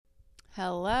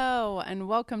Hello, and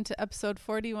welcome to episode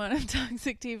 41 of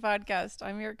Toxicteapodcast.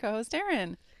 I'm your co-host,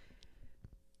 Erin.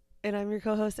 And I'm your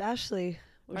co-host, Ashley.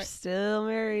 We're still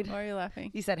married. Why are you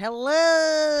laughing? You said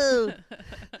hello.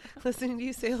 Listening to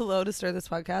you say hello to start this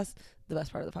podcast, the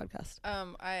best part of the podcast.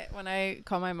 When I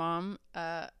call my mom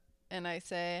and I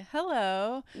say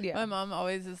hello, my mom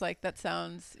always is like, that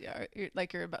sounds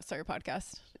like you're about to start your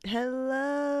podcast.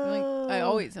 Hello. I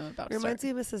always am about to start. Reminds me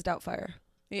of Mrs. Doubtfire.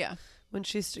 Yeah. When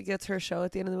she gets her show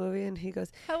at the end of the movie and he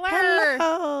goes, hello.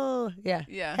 Hello. Yeah.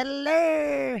 Yeah.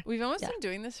 Hello. We've almost been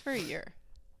doing this for a year.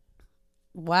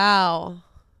 Wow.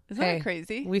 Isn't that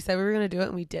crazy? We said we were going to do it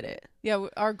and we did it. Yeah.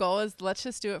 Our goal is let's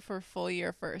just do it for a full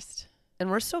year first.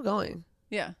 And we're still going.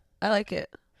 Yeah. I like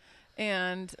it.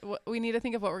 And we need to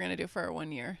think of what we're going to do for our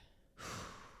 1 year.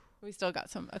 We still got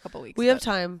a couple weeks. We have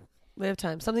time.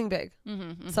 Something big.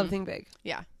 Mm-hmm. Something big.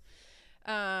 Yeah.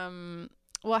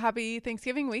 Well, happy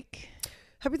Thanksgiving week.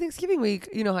 Happy Thanksgiving week.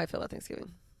 You know how I feel about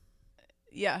Thanksgiving.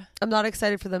 Yeah. I'm not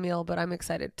excited for the meal, but I'm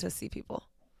excited to see people.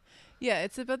 Yeah,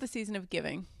 it's about the season of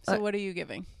giving. So what are you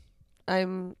giving?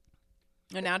 I'm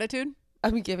An attitude?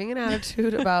 I'm giving an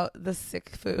attitude about the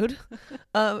sick food.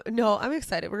 No, I'm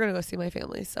excited. We're going to go see my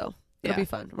family, so it'll be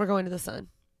fun. We're going to the sun.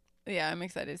 Yeah, I'm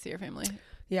excited to see your family.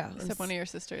 Yeah. Except one of your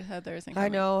sisters, Heather, isn't coming. I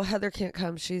know. Heather can't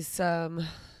come. She's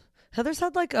Heather's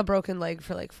had like a broken leg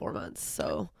for like 4 months,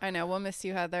 so I know. We'll miss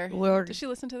you, Heather. Does she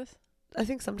listen to this? I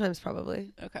think sometimes,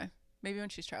 probably. Okay. Maybe when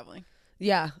she's traveling.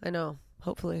 Yeah, I know.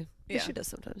 Hopefully. Yeah. She does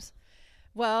sometimes.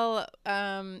 Well,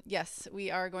 yes,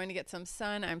 we are going to get some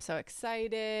sun. I'm so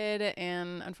excited.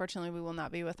 And unfortunately, we will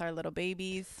not be with our little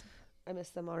babies. I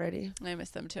miss them already. I miss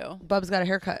them too. Bub's got a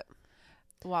haircut.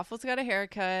 Waffle's got a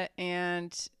haircut.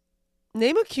 And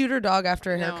name a cuter dog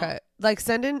after a haircut. Like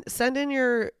send in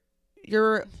your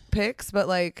pics, but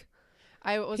like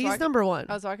he's number one.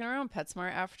 I was walking around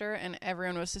PetSmart after, and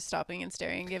everyone was just stopping and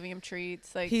staring, giving him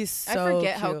treats. Like he's so I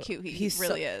forget cute. how cute he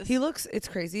really is. He looks. It's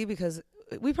crazy because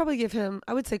we probably give him,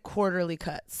 I would say, quarterly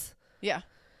cuts. Yeah.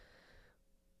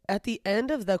 At the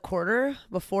end of the quarter,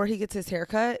 before he gets his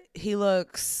haircut, he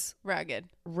looks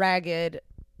ragged,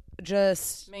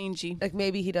 just mangy. Like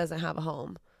maybe he doesn't have a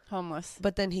home, homeless.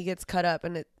 But then he gets cut up,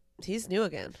 and he's new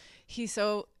again. He's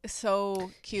so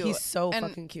cute. He's so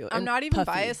fucking cute. I'm not even puffy.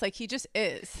 biased. Like he just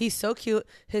is. He's so cute.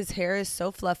 His hair is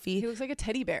so fluffy. He looks like a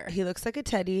teddy bear. He looks like a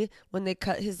teddy when they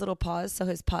cut his little paws. So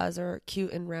his paws are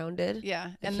cute and rounded. Yeah.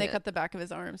 And they cut the back of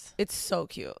his arms. It's so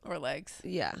cute. Or legs.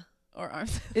 Yeah. Or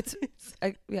arms. It's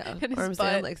arms butt.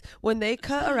 and legs. When they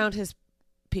cut around his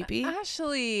pee-pee.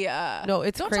 Ashley. No,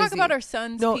 it's don't crazy. Talk about our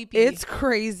son's pee-pee. It's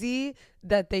crazy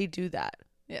that they do that.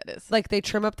 Yeah, it is. Like they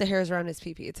trim up the hairs around his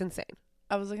pee-pee. It's insane.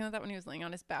 I was looking at that when he was laying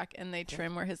on his back, and they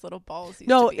trim where his little balls used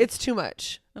no, to be. It's too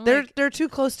much. They're too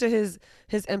close to his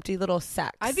empty little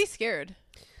sacks. I'd be scared.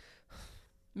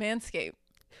 Manscaped.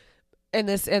 And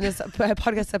this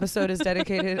podcast episode is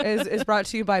dedicated is brought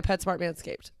to you by PetSmart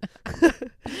Manscaped.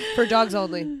 For dogs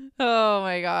only. Oh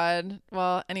my God.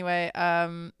 Well, anyway,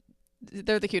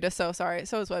 they're the cutest, so sorry.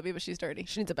 So is Webby, but she's dirty.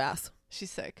 She needs a bath. She's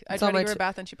sick. I try to give her a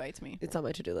bath and she bites me. It's on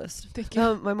my to-do list. Thank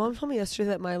you. My mom told me yesterday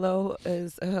that Milo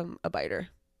is a biter.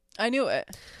 I knew it.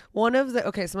 So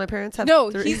my parents have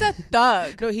he's a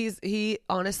thug. No, he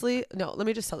honestly, let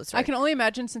me just tell the story. I can only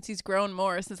imagine since he's grown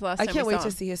more since the last time I can't wait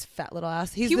to see his fat little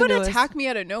ass. He would attack me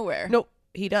out of nowhere. No,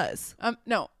 he does.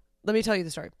 No. Let me tell you the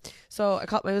story. So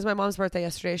it was my mom's birthday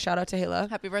yesterday. Shout out to Hayla.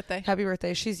 Happy birthday. Happy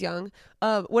birthday. She's young.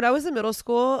 When I was in middle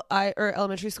school, or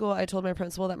elementary school, I told my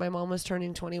principal that my mom was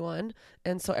turning 21.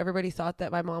 And so everybody thought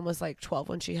that my mom was like 12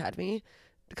 when she had me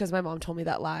because my mom told me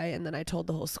that lie. And then I told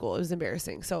the whole school. It was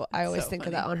embarrassing. So I always think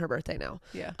of that on her birthday now.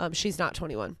 Yeah. She's not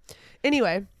 21.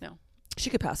 Anyway. No.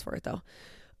 She could pass for it though.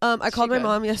 I called my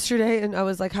mom yesterday and I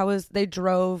was like, they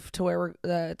drove to where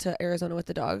to Arizona with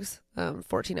the dogs,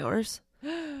 14 hours.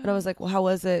 And I was like, well, how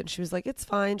was it? And she was like, it's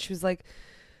fine. She was like,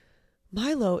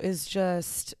 Milo is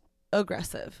just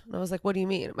aggressive. And I was like, what do you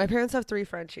mean? My parents have 3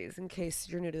 Frenchies, in case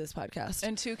you're new to this podcast.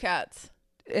 And 2 cats.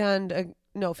 And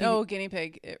no, Phoebe. Oh, guinea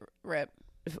pig.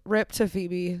 Rip to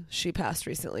Phoebe. She passed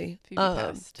recently.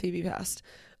 Phoebe passed.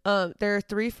 Their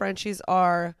 3 Frenchies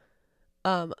are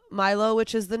Milo,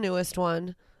 which is the newest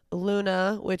one.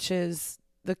 Luna, which is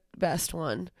the best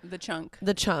one. The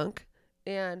chunk.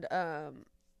 And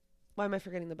why am I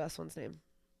forgetting the best one's name?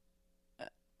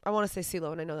 I want to say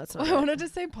CeeLo, and I know that's not it. I wanted to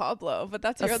say Pablo, but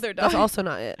that's your other dog. That's also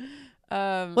not it.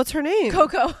 What's her name?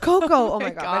 Coco. Oh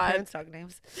my God. My parents' dog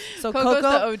names. So Coco's the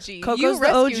OG. Coco's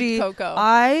the OG. Coco.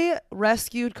 I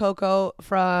rescued Coco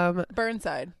from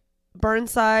Burnside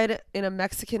in a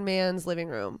Mexican man's living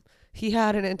room. He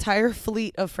had an entire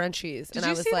fleet of Frenchies. Did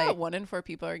you see that 1 in 4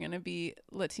 people are going to be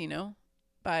Latino?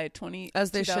 by 2016.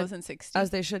 As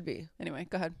they should be. Anyway,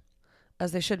 go ahead.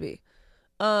 As they should be.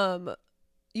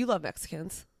 You love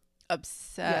Mexicans.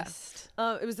 Obsessed.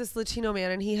 Yeah. It was this Latino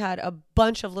man, and he had a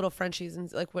bunch of little Frenchies,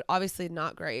 and like, what, obviously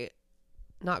not great.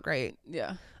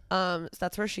 Yeah. So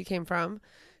that's where she came from.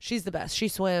 She's the best. She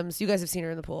swims. You guys have seen her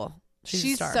in the pool.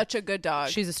 She's a star. Such a good dog.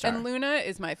 She's a star. And Luna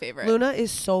is my favorite. Luna is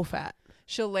so fat.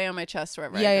 She'll lay on my chest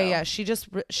wherever I go. Yeah. She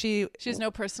has no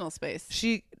personal space.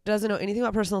 She doesn't know anything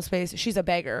about personal space. She's a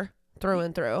beggar through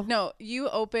and through. No, you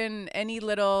open any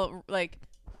little like.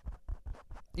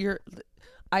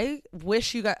 I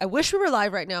wish we were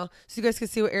live right now so you guys could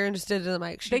see what Erin just did to the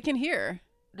mic. They can hear.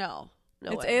 No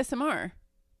it's way. ASMR.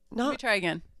 Let me try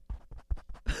again.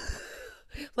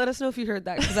 Let us know if you heard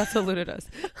that, because that's what Luna does.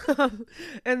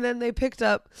 And then they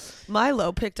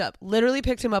Milo literally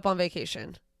picked him up on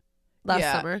vacation last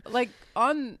summer. Like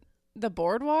on the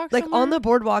boardwalk? Like somewhere? on the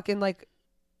boardwalk and like.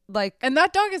 And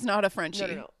that dog is not a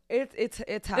Frenchie. No. It's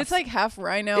half. It's like half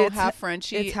rhino, half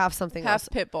Frenchie. It's half something half else.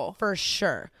 pit bull. For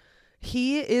sure.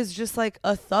 He is just like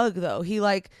a thug though. He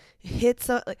like hits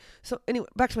so anyway,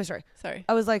 back to my story. Sorry.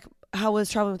 I was like, how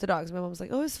was traveling with the dogs? My mom was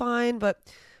like, oh, it's fine, but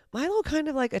Milo kind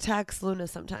of like attacks Luna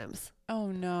sometimes. Oh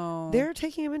no. They're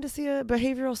taking him in to see a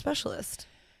behavioral specialist.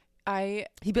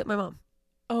 He bit my mom.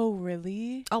 Oh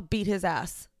really? I'll beat his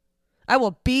ass. I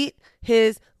will beat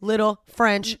his little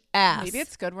French ass. Maybe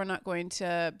it's good we're not going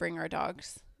to bring our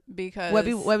dogs, because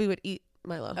Webby would eat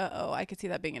Milo. I could see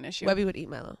that being an issue. Webby would eat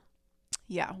Milo.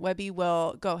 Yeah, Webby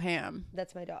will go ham.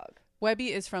 That's my dog.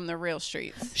 Webby is from the real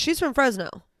streets. She's from Fresno.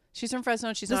 She's from Fresno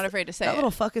and she's not afraid to say that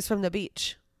little fuck is from the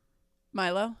beach.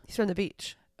 Milo? He's from the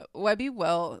beach. Webby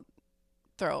will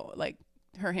throw like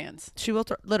her hands. She will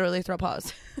literally throw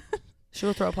paws. She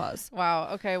will throw paws.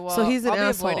 Wow. Okay. Well, so he's an I'll be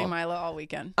asshole. avoiding Milo all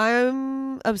weekend.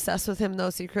 I'm obsessed with him though,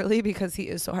 secretly, because he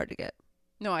is so hard to get.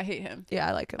 No, I hate him. Yeah,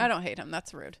 I like him. I don't hate him.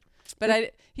 That's rude.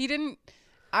 But he didn't.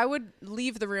 I would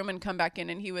leave the room and come back in,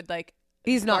 and he would like.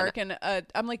 He's bark not. And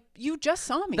I'm like, you just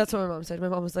saw me. That's what my mom said. My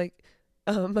mom was like,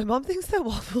 my mom thinks that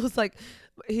Waffle is like,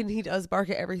 he does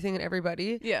bark at everything and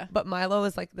everybody. Yeah. But Milo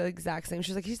is like the exact same.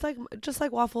 She's like, he's like just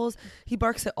like Waffles. He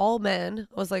barks at all men.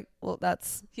 I was like, well,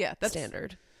 that's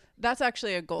standard. That's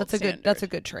actually a gold standard. That's a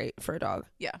good trait for a dog.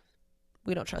 Yeah.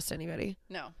 We don't trust anybody.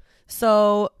 No.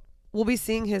 So we'll be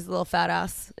seeing his little fat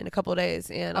ass in a couple of days,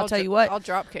 and I'll tell you what. I'll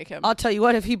drop kick him. I'll tell you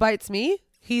what. If he bites me,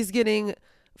 he's getting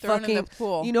thrown fucking. In the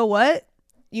pool. You know what?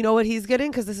 You know what he's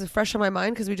getting? Because this is fresh on my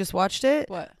mind because we just watched it.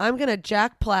 What? I'm going to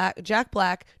Jack Black drop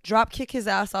kick his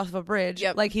ass off of a bridge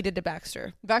like he did to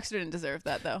Baxter. Baxter didn't deserve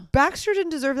that, though. Baxter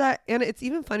didn't deserve that. And it's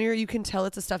even funnier. You can tell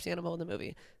it's a stuffed animal in the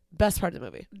movie. Best part of the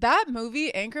movie. That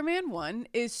movie, Anchorman 1,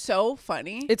 is so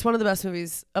funny. It's one of the best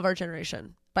movies of our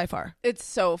generation, by far. It's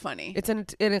so funny. It's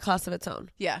in a class of its own.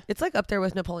 Yeah. It's like up there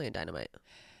with Napoleon Dynamite.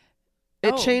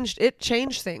 It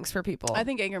changed things for people. I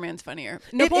think Anchorman's funnier.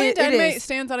 Napoleon Dynamite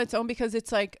stands on its own because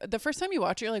it's like the first time you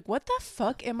watch it, you're like, what the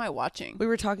fuck am I watching? We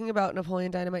were talking about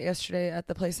Napoleon Dynamite yesterday at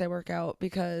the place I work out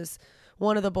because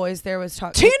one of the boys there was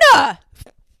talking. Tina!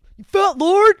 You fat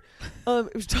lord!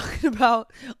 It was talking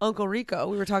about Uncle Rico.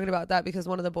 We were talking about that because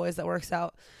one of the boys that works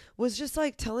out was just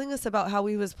like telling us about how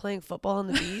he was playing football on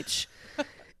the beach.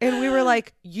 And we were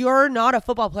like, you're not a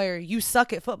football player. You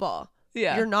suck at football.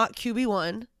 Yeah. You're not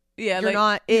QB1. Yeah, you're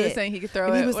not he was saying he could throw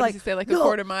and it. He was what like, did he say, like no. a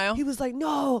quarter mile? He was like,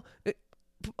 no.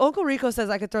 Uncle Rico says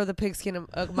I could throw the pigskin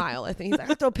a mile. I think he's like, I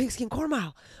could throw a pigskin quarter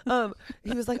mile.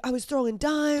 He was like, I was throwing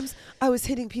dimes. I was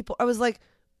hitting people. I was like,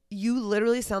 you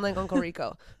literally sound like Uncle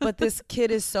Rico. But this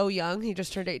kid is so young. He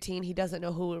just turned 18. He doesn't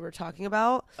know who we were talking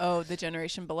about. Oh, the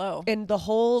generation below. And the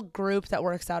whole group that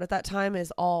works out at that time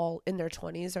is all in their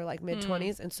 20s or like mid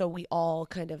 20s. And so we all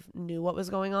kind of knew what was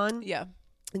going on. Yeah.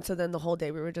 And so then the whole day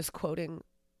we were just quoting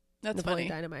Napoleon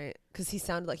Dynamite because he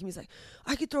sounded like he was like,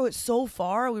 I could throw it so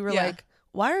far. We were like,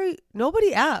 why are you?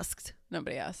 Nobody asked.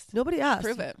 Nobody asked.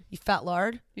 Prove it. You fat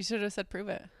lard. You should have said prove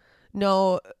it.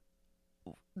 No,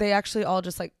 they actually all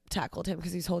just like tackled him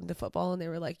because he's holding the football, and they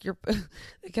were like, "You're."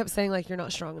 They kept saying like, "You're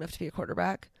not strong enough to be a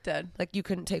quarterback." Dead. Like you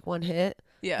couldn't take one hit.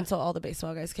 Yeah. And so all the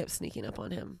baseball guys kept sneaking up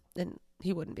on him, and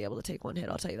he wouldn't be able to take one hit.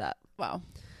 I'll tell you that. Wow.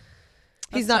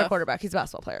 He's not a quarterback. He's a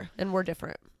basketball player, and we're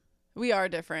different. We are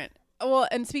different. Well,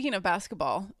 and speaking of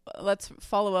basketball, let's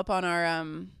follow up on our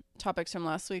topics from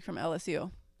last week from LSU,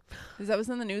 because that was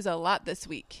in the news a lot this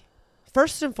week.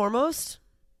 First and foremost,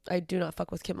 I do not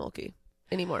fuck with Kim Mulkey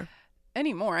anymore.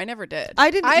 I never did. I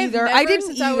didn't either. I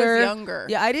was younger.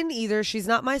 Yeah, I didn't either. She's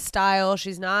not my style.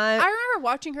 She's not. I remember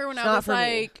watching her when I was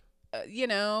like,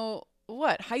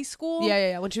 high school?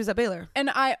 Yeah. When she was at Baylor. And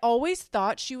I always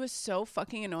thought she was so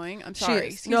fucking annoying. I'm sorry.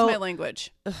 Excuse my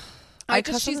language.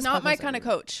 She's not my kind of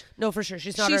coach. No, for sure.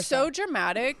 She's not. She's so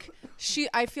dramatic.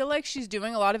 I feel like she's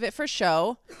doing a lot of it for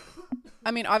show.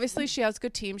 I mean, obviously she has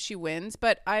good teams. She wins,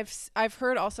 but I've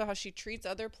heard also how she treats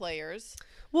other players.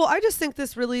 Well, I just think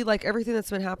this really, like everything that's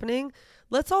been happening,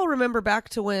 let's all remember back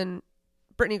to when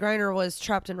Brittany Griner was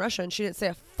trapped in Russia and she didn't say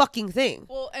a fucking thing.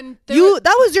 Well, and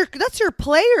that's your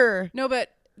player. No, but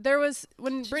there was,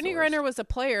 when Brittany Griner was a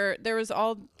player, there was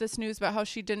all this news about how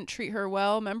she didn't treat her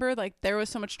well. Remember? Like there was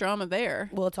so much drama there.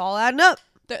 Well, it's all adding up.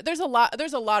 There's a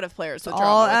lot of players with it's drama.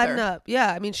 All adding up.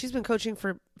 Yeah. I mean, she's been coaching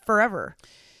for forever.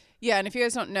 Yeah. And if you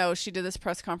guys don't know, she did this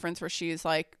press conference where she's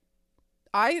like,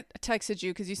 I texted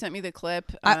you because you sent me the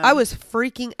clip. I was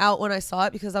freaking out when I saw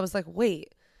it because I was like,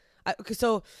 wait.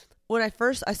 So when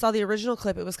I saw the original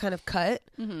clip, it was kind of cut.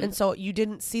 Mm-hmm. And so you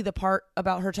didn't see the part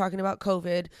about her talking about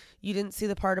COVID. You didn't see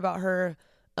the part about her.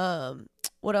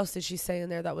 What else did she say in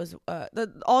there? That was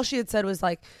all she had said was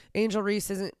like Angel Reese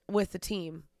isn't with the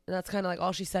team. And that's kind of like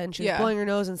all she said. And she was blowing her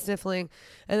nose and sniffling.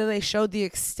 And then they showed the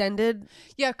extended.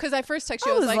 Yeah, because I first texted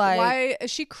you. I was like, why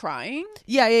is she crying?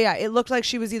 Yeah. It looked like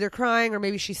she was either crying or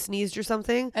maybe she sneezed or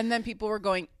something. And then people were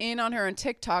going in on her on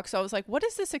TikTok. So I was like, what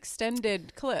is this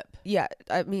extended clip? Yeah,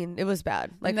 I mean, it was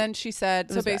bad. Like, and then she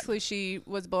said, so basically she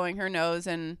was blowing her nose.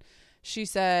 And she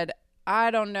said, I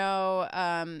don't know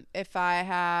if I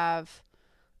have...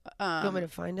 you want me to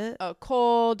find it? A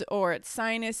cold or it's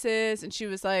sinuses, and she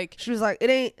was like, it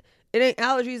ain't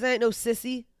allergies. I ain't no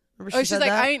sissy. She's like,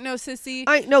 I ain't no sissy.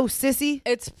 I ain't no sissy.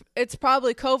 It's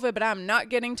probably COVID, but I'm not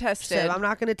getting tested. She said, I'm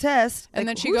not going to test. And like,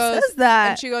 then she who goes, says that?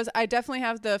 And she goes, I definitely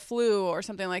have the flu or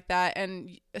something like that.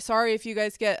 And sorry if you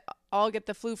guys all get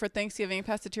the flu for Thanksgiving and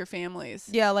pass it to your families.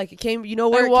 Yeah, like it came. You know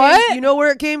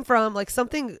where it came from. Like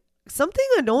something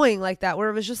annoying like that,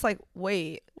 where it was just like,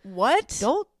 wait, what?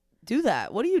 Don't do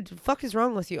that. What fuck is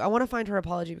wrong with you? I want to find her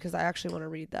apology because I actually want to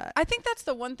read that. I think that's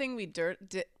the one thing we That's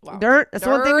the one thing we That's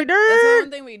the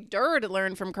one thing we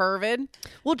learn from COVID.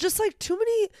 Well, just like too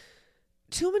many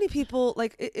people,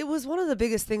 like it was one of the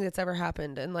biggest things that's ever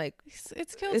happened, and like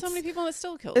it's killed so many people and it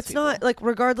still kills it's people. Not like,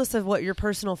 regardless of what your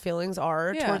personal feelings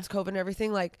are towards COVID and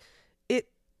everything, like it's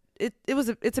a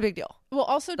big deal. Well,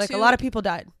 also like a lot of people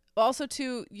died. Also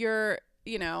too, you're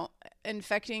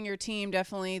infecting your team,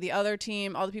 definitely the other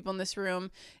team, all the people in this room,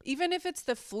 even if it's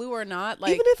the flu or not,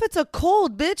 like even if it's a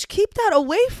cold, bitch, keep that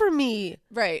away from me.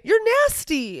 Right. You're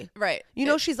nasty. Right.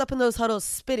 She's up in those huddles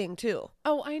spitting too.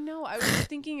 Oh, I know. I was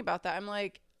thinking about that. I'm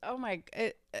like, oh my,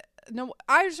 no,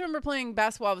 I just remember playing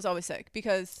basketball. I was always sick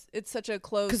because it's such a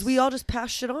close. Because we all just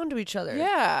pass shit on to each other.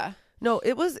 Yeah. No,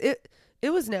 it was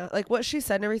now like what she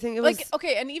said and everything. It was like,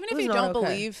 okay, and even if you don't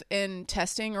believe in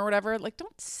testing or whatever, like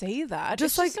don't say that.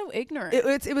 Just it's just so ignorant.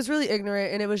 It was really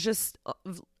ignorant, and it was just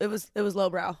it was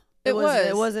lowbrow. It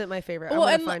wasn't my favorite. Well,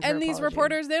 and these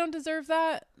reporters, they don't deserve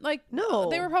that. Like,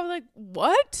 no, they were probably like,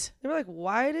 what? They were like,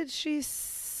 why did she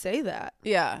say that?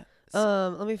 Yeah.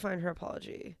 Let me find her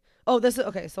apology. Oh, this is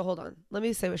okay. So hold on. Let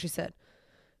me say what she said.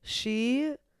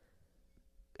 She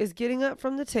is getting up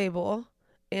from the table.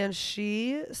 And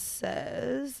she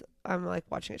says, I'm like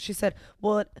watching it. She said,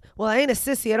 well, I ain't a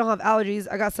sissy. I don't have allergies.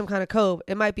 I got some kind of COVID.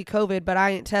 It might be COVID, but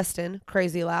I ain't testing.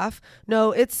 Crazy laugh.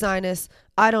 No, it's sinus.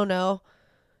 I don't know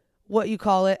what you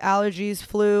call it. Allergies,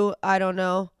 flu. I don't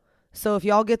know. So if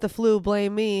y'all get the flu,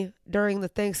 blame me during the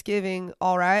Thanksgiving.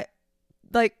 All right.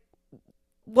 Like,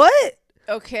 what?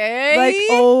 Okay. Like,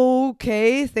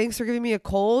 okay. Thanks for giving me a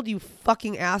cold, you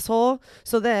fucking asshole.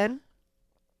 So then,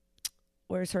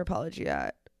 where's her apology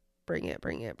at? Bring it. I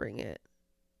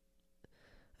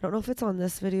don't know if it's on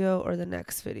this video or the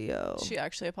next video. She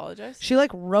actually apologized? She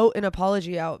like wrote an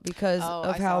apology out because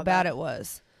of how bad it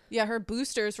was. Yeah, her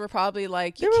boosters were probably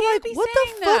like, they were like, what the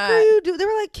fuck are you doing? They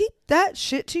were like, keep that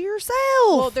shit to yourself.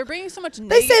 Well, they're bringing so much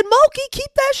They said, Moki,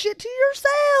 keep that shit to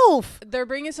yourself. They're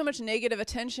bringing so much negative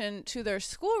attention to their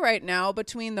school right now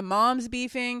between the moms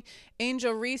beefing.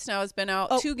 Angel Reese now has been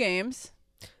out 2 games.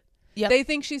 Yep. They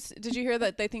think did you hear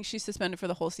that they think she's suspended for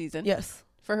the whole season? Yes.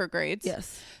 For her grades?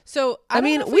 Yes. So, I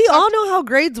mean, we all know how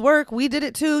grades work. We did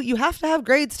it too. You have to have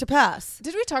grades to pass.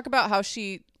 Did we talk about how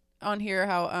she's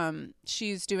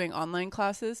doing online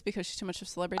classes because she's too much of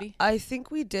a celebrity? I think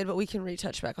we did, but we can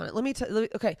retouch back on it.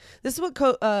 Okay. This is what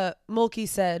Mulkey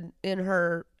said in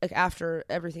her, like, after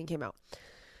everything came out.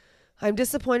 I'm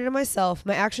disappointed in myself.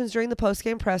 My actions during the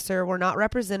post-game presser were not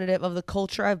representative of the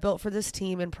culture I've built for this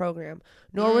team and program,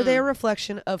 nor were they a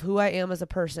reflection of who I am as a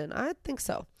person. I think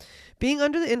so. Being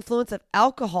under the influence of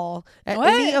alcohol at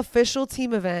any official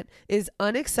team event is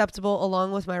unacceptable,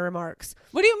 along with my remarks.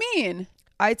 What do you mean?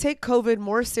 I take COVID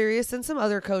more serious than some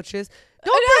other coaches.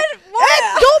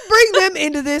 Don't bring them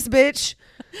into this, bitch.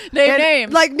 Name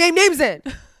names. Like, name names in.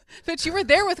 But you were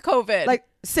there with COVID. Like,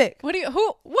 sick. What?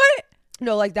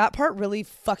 No, like, that part really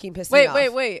fucking pissed me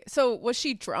off. Wait. So, was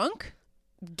she drunk?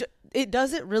 It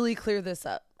doesn't really clear this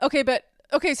up.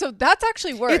 Okay, so that's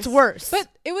actually worse. It's worse. But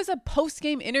it was a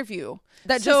post-game interview.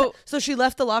 So she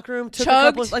left the locker room, took a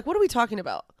couple, like, what are we talking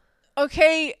about?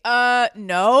 Okay,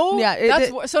 no.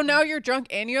 Yeah. So now you're drunk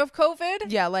and you have COVID?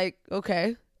 Yeah, like,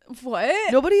 okay.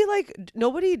 What?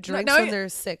 Nobody drinks when they're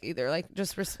sick either. Like,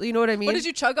 just, you know what I mean? What, did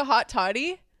you chug a hot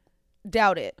toddy?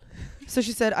 Doubt it. So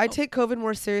she said, I take COVID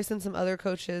more serious than some other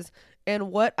coaches,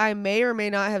 and what I may or may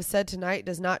not have said tonight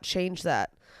does not change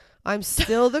that. I'm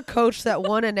still the coach that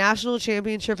won a national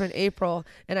championship in April,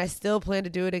 and I still plan to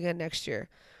do it again next year.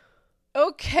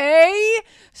 Okay.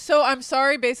 So I'm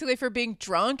sorry basically for being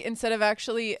drunk instead of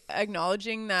actually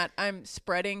acknowledging that I'm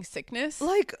spreading sickness.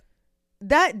 Like,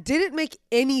 that didn't make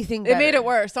anything better. It made it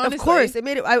worse, honestly. Of course. It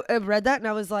made it. I read that and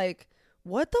I was like,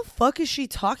 what the fuck is she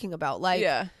talking about? Like,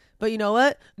 yeah. But you know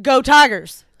what? Go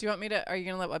Tigers. Do you want me to, are you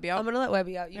going to let Webby out? I'm going to let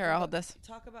Webby out. Here, I'll hold this.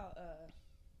 Talk about,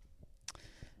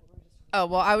 Oh,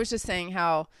 well, I was just saying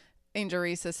how Angel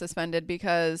Reese is suspended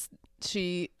because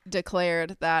she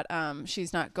declared that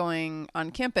she's not going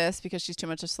on campus because she's too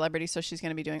much of a celebrity, so she's going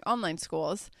to be doing online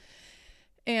schools.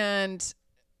 And,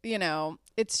 you know,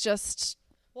 it's just...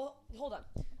 Well, hold on.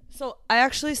 So I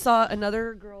actually saw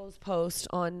another girl's post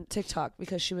on TikTok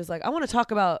because she was like, I want to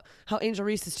talk about how Angel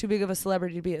Reese is too big of a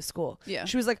celebrity to be at school. Yeah.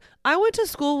 She was like, I went to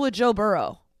school with Joe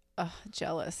Burrow.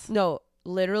 Jealous. No,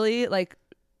 literally, like...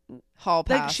 Hall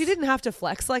pass. Like, she didn't have to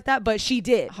flex like that, but she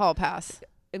did. Hall pass.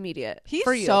 Immediate. He's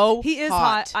for you. so He is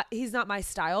hot. He's not my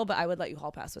style, but I would let you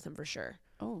hall pass with him for sure.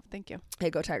 Oh, thank you. Hey,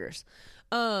 go Tigers.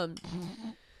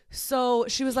 So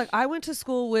she was like, I went to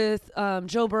school with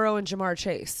Joe Burrow and Jamar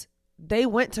Chase. They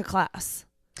went to class.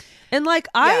 And like,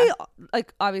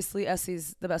 obviously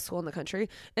SC's the best school in the country.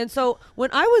 And so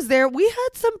when I was there, we had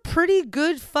some pretty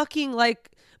good fucking like,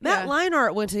 Matt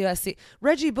Leinart went to USC.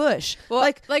 Reggie Bush. Well,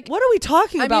 like, what are we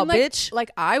talking about, bitch?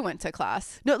 Like, I went to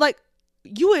class. No, like,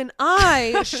 you and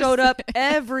I showed up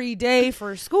every day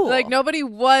for school. Like, nobody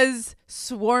was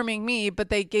swarming me,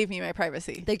 but they gave me my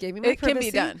privacy. They gave me my privacy.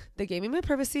 It can be done. They gave me my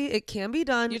privacy. It can be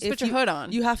done. You just put your hood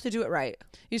on. You have to do it right.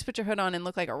 You just put your hood on and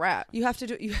look like a rat. You have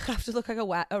to look like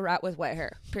a rat with wet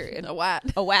hair. Period. A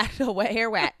wet hair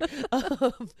wet.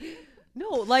 No,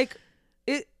 like,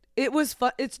 it was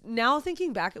fun. It's now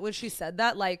thinking back at when she said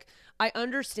that, like, I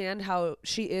understand how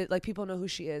she is. Like, people know who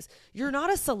she is. You're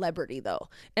not a celebrity though.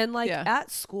 And like at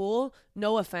school,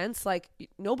 no offense, like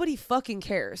nobody fucking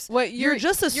cares. What you're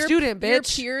just a student,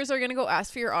 bitch. Your peers are going to go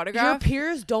ask for your autograph. Your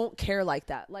peers don't care like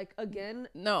that. Like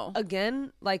no.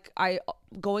 Like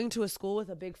going to a school with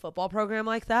a big football program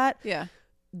like that. Yeah.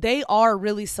 They are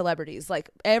really celebrities. Like,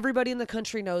 everybody in the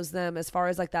country knows them as far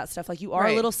as like that stuff. Like, you are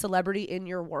a little celebrity in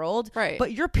your world, right?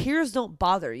 But your peers don't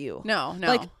bother you. No.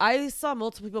 Like, I saw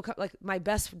multiple people come, like my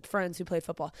best friends who played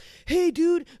football. Hey,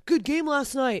 dude, good game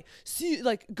last night. See,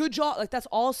 like, good job. Like, that's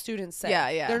all students say.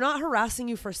 Yeah. They're not harassing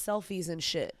you for selfies and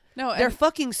shit. No, they're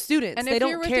fucking students. And they don't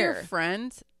care. If you're with your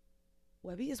friends,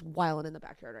 Webby is wilding in the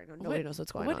backyard right now. Nobody knows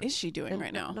what's going on. What is she doing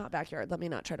right now? Not backyard. Let me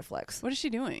not try to flex. What is she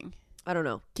doing? I don't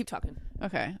know. Keep talking.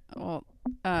 Okay. Well,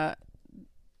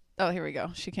 here we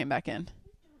go. She came back in.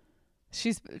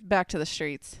 She's back to the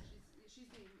streets. She's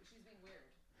being weird.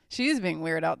 She is being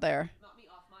weird out there. Not me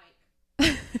off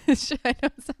mic. I know.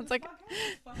 It sounds like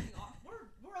we're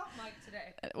off mic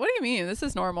today. What do you mean? This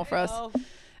is normal for us.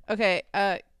 Okay.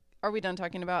 Are we done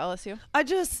talking about LSU?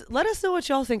 Let us know what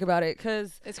y'all think about it,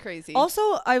 because it's crazy.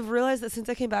 Also, I've realized that since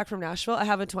I came back from Nashville, I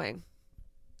have a twang.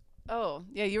 Oh,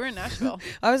 yeah, you were in Nashville.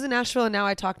 I was in Nashville and now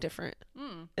I talk different.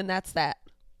 And that's that.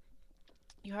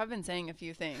 You have been saying a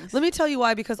few things. Let me tell you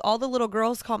why, because all the little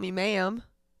girls call me ma'am.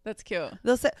 That's cute.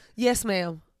 They'll say, yes,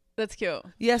 ma'am. That's cute.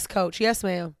 Yes, coach. Yes,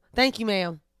 ma'am. Thank you,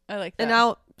 ma'am. I like that. And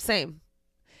now, same.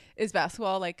 Is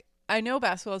basketball like, I know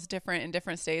basketball is different in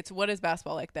different states. What is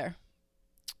basketball like there?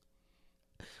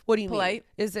 What do you mean?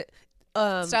 Is it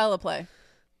style of play?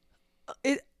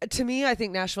 To me, I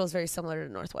think Nashville is very similar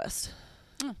to Northwest.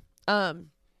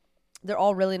 They're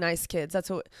all really nice kids. That's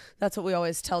what we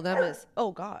always tell them is,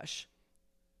 oh gosh,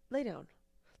 lay down.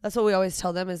 That's what we always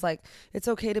tell them is like, it's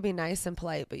okay to be nice and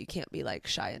polite, but you can't be like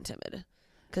shy and timid,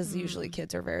 because usually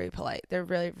kids are very polite. They're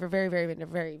very, very, very,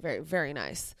 very, very, very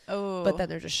nice. Oh, but then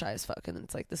they're just shy as fuck, and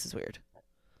it's like, this is weird.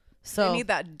 So they need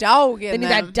that dog in them. They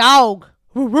need that dog.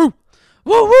 Woo woo,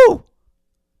 woo woo.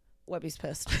 Webby's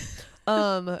pissed.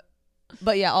 But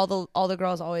yeah, all the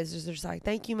girls always just like,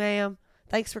 thank you, ma'am.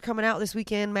 Thanks for coming out this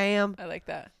weekend, ma'am. I like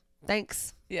that.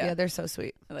 Thanks. Yeah, they're so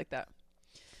sweet. I like that.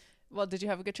 Well, did you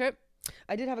have a good trip?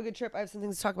 I did have a good trip. I have some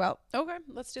things to talk about. Okay,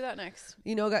 let's do that next.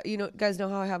 Guys know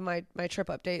how I have my trip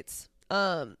updates.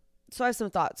 So I have some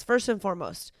thoughts. First and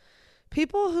foremost,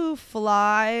 people who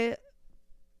fly,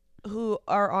 who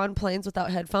are on planes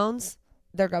without headphones,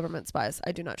 they're government spies.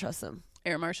 I do not trust them.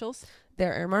 Air marshals?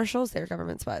 They're air marshals. They're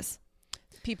government spies.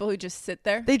 People who just sit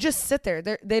there? They just sit there.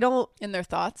 They don't... In their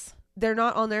thoughts? They're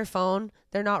not on their phone.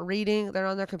 They're not reading. They're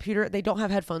not on their computer. They don't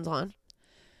have headphones on.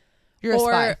 You're a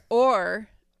spy. Or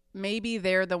maybe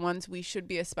they're the ones we should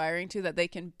be aspiring to, that they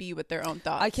can be with their own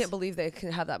thoughts. I can't believe they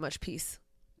can have that much peace.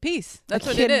 Peace. That's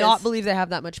what it is. I cannot believe they have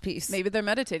that much peace. Maybe they're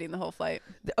meditating the whole flight.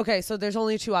 Okay, so there's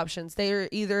only two options. They're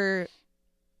either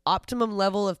optimum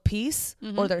level of peace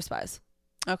or they're spies.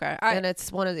 Okay. And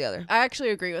it's one or the other. I actually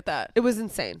agree with that. It was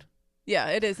insane. Yeah,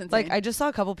 it is insane. Like, I just saw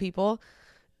a couple people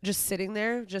just sitting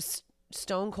there, just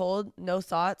stone cold, no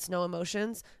thoughts, no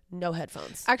emotions, no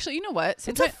headphones. Actually, you know what?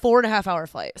 It's a 4.5 hour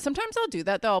flight. Sometimes I'll do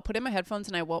that though. I'll put in my headphones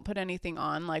and I won't put anything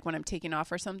on, like when I'm taking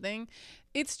off or something.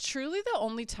 It's truly the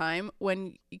only time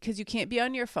because you can't be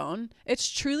on your phone. It's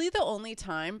truly the only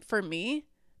time for me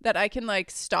that I can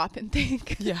like stop and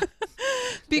think. Yeah.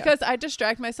 Because I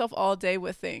distract myself all day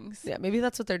with things. Yeah, maybe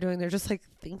that's what they're doing. They're just like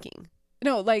thinking.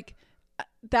 No, like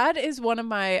that is one of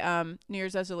my New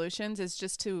Year's resolutions, is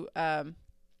just to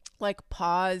like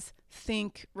pause,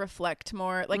 think, reflect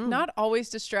more, like not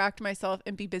always distract myself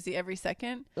and be busy every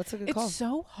second. That's a good call. It's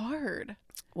so hard.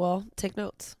 Well, take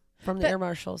notes from the air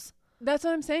marshals. That's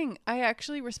what I'm saying. I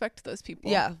actually respect those people.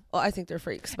 Yeah. Well, I think they're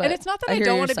freaks. But and it's not that I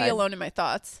don't want to be alone in my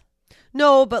thoughts.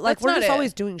 No, but like, That's we're not just it.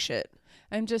 always doing shit.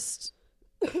 I'm just...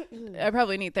 I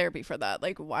probably need therapy for that.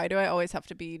 Like, why do I always have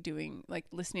to be doing, like,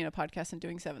 listening to podcasts and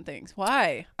doing 7 things?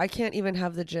 Why? I can't even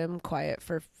have the gym quiet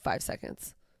for 5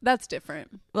 seconds. That's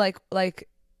different. Like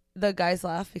the guys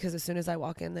laugh because as soon as I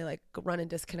walk in, they like run and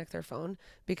disconnect their phone,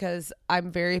 because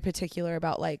I'm very particular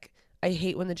about, like, I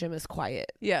hate when the gym is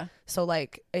quiet. Yeah. So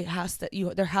like there has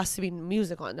to be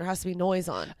music on. There has to be noise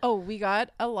on. Oh, we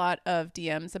got a lot of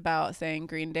DMs about saying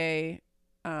Green Day.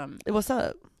 What's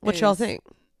up? What y'all think?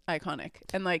 Iconic.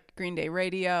 And like Green Day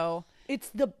radio.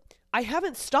 I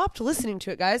haven't stopped listening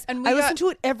to it, guys. And I listen to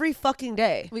it every fucking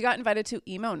day. We got invited to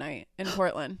emo night in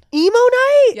Portland. Emo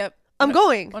night? Yep. I'm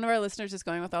going. One of our listeners is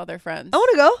going with all their friends. I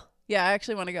want to go. Yeah, I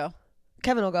actually want to go.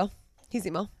 Kevin will go. He's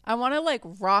emo. I want to like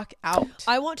rock out.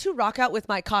 I want to rock out with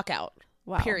my cock out.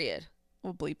 Wow. Period.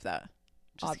 We'll bleep that.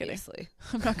 Just Obviously. kidding.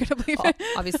 I'm not going to bleep it.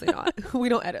 Obviously not. We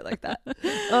don't edit like that.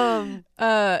 Doesn't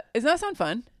that sound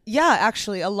fun? Yeah,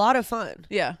 actually, a lot of fun.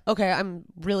 Yeah. Okay, I'm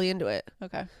really into it.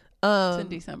 Okay. It's in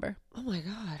December. Oh my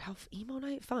god, how emo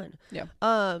night fun. Yeah.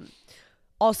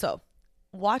 Also,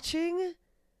 watching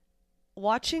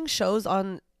shows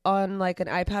on like an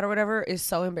iPad or whatever is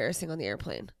so embarrassing on the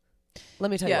airplane.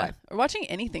 Let me tell you why. Or watching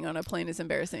anything on a plane is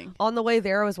embarrassing. On the way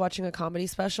there, I was watching a comedy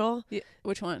special. Yeah.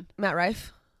 Which one? Matt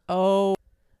Rife. Oh.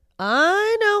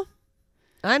 I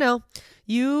know.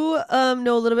 You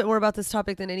know a little bit more about this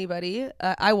topic than anybody.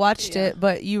 I watched it,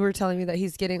 but you were telling me that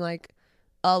he's getting like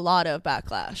a lot of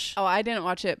backlash. Oh, I didn't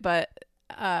watch it, but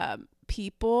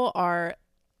people are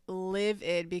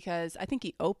livid because I think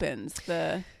he opens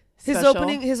the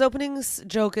special. His opening's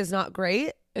joke is not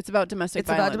great. It's about domestic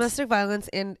violence. It's about domestic violence,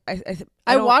 and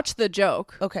I watched the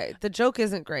joke. Okay, the joke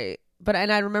isn't great. But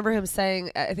I remember him saying,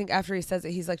 I think after he says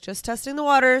it, he's like, just testing the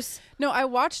waters. No, I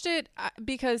watched it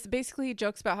because basically he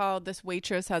jokes about how this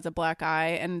waitress has a black eye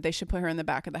and they should put her in the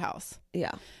back of the house.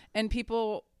 Yeah. And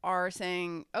people are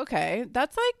saying, okay,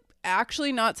 that's like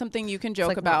actually not something you can joke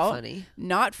like about.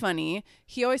 Not funny.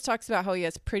 He always talks about how he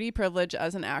has pretty privilege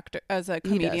as an actor, as a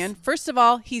comedian. First of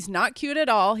all, he's not cute at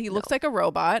all. He looks like a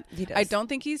robot. He does. I don't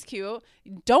think he's cute.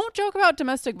 Don't joke about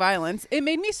domestic violence. It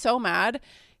made me so mad.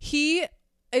 He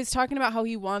is talking about how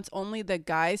he wants only the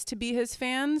guys to be his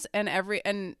fans, and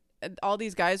all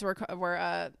these guys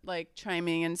were like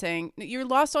chiming and saying, you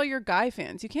lost all your guy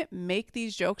fans. You can't make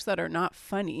these jokes that are not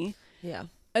funny. Yeah.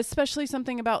 Especially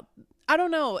something about, I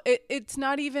don't know, it's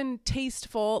not even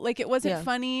tasteful. Like, it wasn't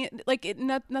funny. Like,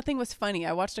 nothing was funny.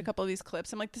 I watched a couple of these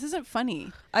clips. I'm like, this isn't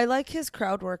funny. I like his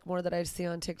crowd work more that I see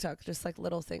on TikTok, just like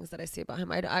little things that I see about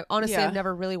him. I honestly, I've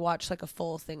never really watched like a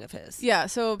full thing of his. Yeah,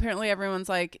 so apparently everyone's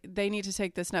like, they need to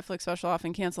take this Netflix special off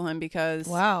and cancel him because...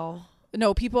 Wow.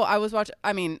 No, people, I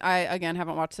again,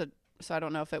 haven't watched it, so I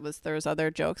don't know if there was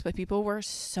other jokes, but people were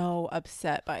so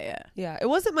upset by it. Yeah, it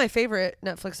wasn't my favorite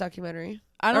Netflix documentary.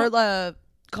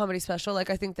 Comedy special. Like,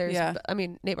 I think there's,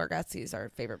 Nate Bargatze's our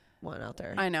favorite one out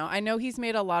there. I know he's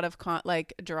made a lot of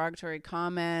derogatory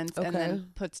comments and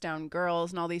then puts down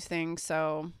girls and all these things.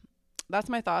 So that's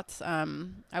my thoughts.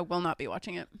 I will not be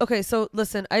watching it. Okay. So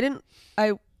listen,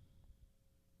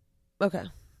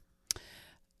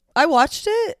 I watched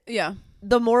it. Yeah.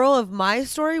 The moral of my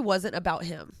story wasn't about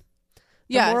him.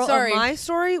 The moral of my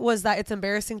story was that it's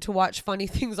embarrassing to watch funny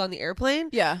things on the airplane.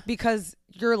 Yeah. Because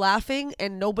you're laughing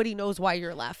and nobody knows why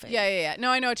you're laughing. Yeah. No,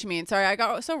 I know what you mean. Sorry, I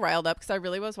got so riled up because I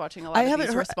really was watching a lot of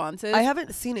these responses. I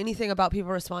haven't seen anything about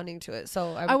people responding to it.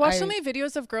 So I watched so many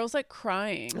videos of girls like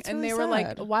crying, and they were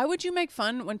like, "Why would you make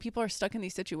fun when people are stuck in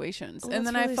these situations?" And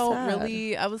then I felt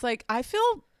I was like, I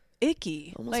feel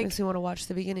icky. Almost makes me want to watch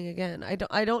the beginning again.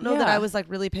 I don't know that I was like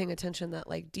really paying attention that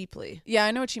like deeply. Yeah,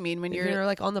 I know what you mean. When you're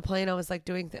like on the plane, I was like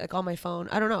doing like on my phone.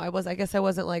 I don't know. I guess I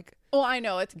wasn't like. Well, I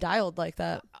know it's dialed like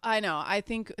that. I know. I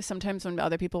think sometimes when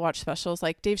other people watch specials,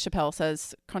 like Dave Chappelle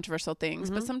says controversial things,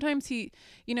 but sometimes he,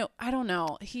 I don't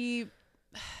know.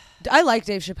 I like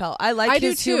Dave Chappelle. I like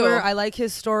his humor. I like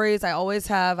his stories. I always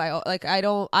have. I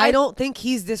don't think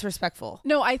he's disrespectful.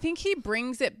 No, I think he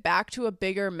brings it back to a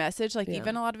bigger message. Like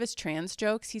even a lot of his trans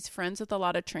jokes, he's friends with a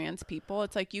lot of trans people.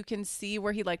 It's like you can see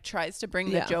where he like tries to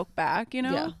bring the joke back,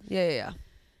 Yeah.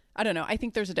 I don't know. I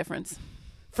think there's a difference.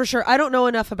 For sure. I don't know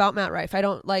enough about Matt Rife. I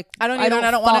don't want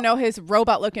to know his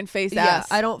robot looking face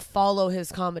ass. I don't follow his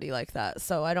comedy like that.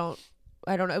 So I don't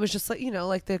know. It was just like,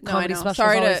 like the comedy specials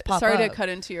always pop up. Sorry to cut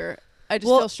into your... I just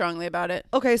feel strongly about it.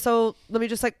 Okay, so let me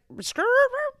just like...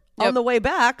 On the way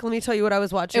back, let me tell you what I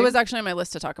was watching. It was actually on my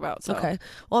list to talk about. So. Okay.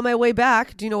 Well, on my way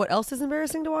back, do you know what else is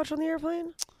embarrassing to watch on the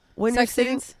airplane? When you're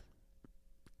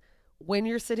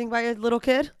sitting by a little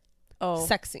kid? Oh.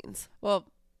 Sex scenes. Well...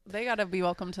 They got to be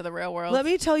welcome to the real world. Let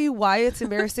me tell you why it's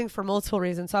embarrassing for multiple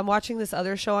reasons. So I'm watching this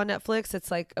other show on Netflix. It's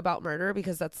like about murder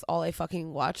because that's all I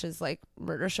fucking watch is like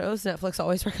murder shows. Netflix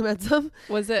always recommends them.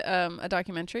 Was it a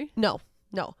documentary? No,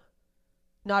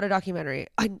 not a documentary.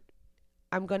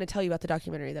 I'm going to tell you about the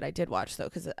documentary that I did watch though,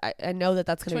 because I know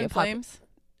that's going to be a Flames?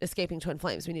 Escaping Twin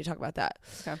Flames. We need to talk about that.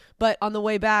 Okay. But on the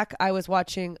way back, I was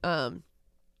watching,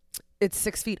 it's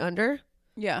 6 Feet Under.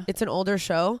 Yeah. It's an older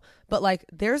show, but like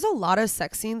there's a lot of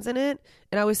sex scenes in it.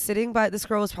 And I was sitting by, this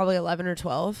girl was probably 11 or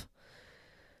 12.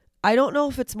 I don't know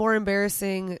if it's more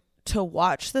embarrassing to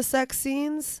watch the sex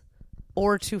scenes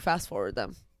or to fast forward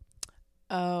them.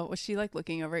 Oh, was she like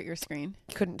looking over at your screen?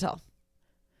 Couldn't tell.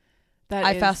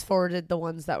 I fast forwarded the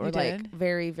ones that were like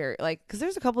very, very like, because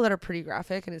there's a couple that are pretty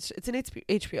graphic and it's an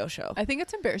HBO show. I think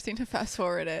it's embarrassing to fast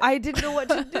forward it. I didn't know what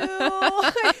to do.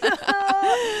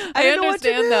 I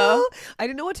understand though. I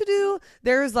didn't know what to do.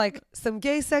 There's like some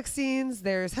gay sex scenes.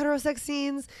 There's heterosex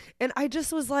scenes. And I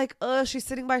just was like, she's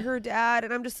sitting by her dad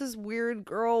and I'm just this weird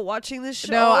girl watching this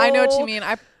show. No, I know what you mean.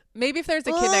 Maybe if there's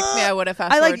a kid next to me, I would have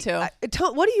fast forward too.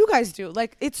 What do you guys do?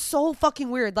 Like, it's so fucking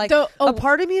weird. Like, a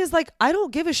part of me is like, I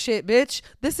don't give a shit, bitch.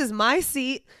 This is my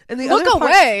seat. And the look other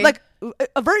part, away. like,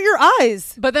 avert your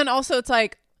eyes. But then also it's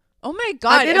like, oh my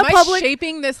God, am I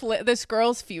shaping this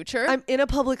girl's future? I'm in a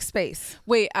public space.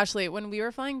 Wait, Ashley, when we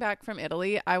were flying back from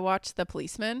Italy, I watched The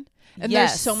Policeman. And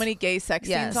there's so many gay sex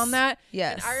scenes on that.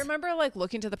 Yes. And I remember like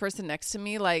looking to the person next to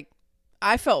me like,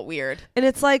 I felt weird. And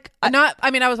it's like... I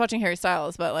was watching Harry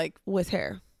Styles, but like... With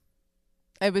hair.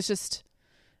 It was just...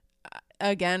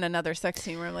 Again, another sex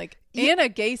scene where I'm like... And a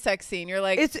gay sex scene. You're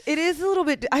like... It is a little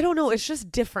bit... I don't know. It's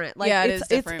just different. Like, yeah, it is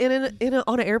different. It's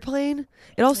on an airplane.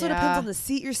 It also depends on the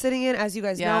seat you're sitting in. As you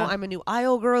guys know, I'm a new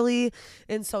aisle girly.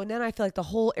 And so then I feel like the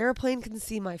whole airplane can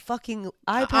see my fucking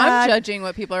iPad. I'm judging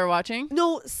what people are watching.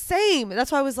 No, same.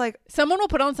 That's why I was like... Someone will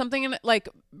put on something in like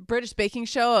British baking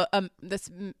show. This...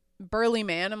 burly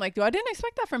man. I'm like, I didn't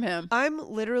expect that from him. I'm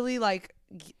literally like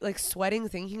sweating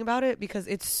thinking about it because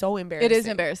it's so embarrassing. It is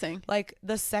embarrassing. Like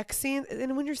the sex scene,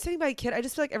 and when you're sitting by a kid, I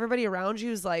just feel like everybody around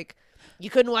you is like,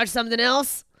 you couldn't watch something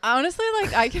else. Honestly,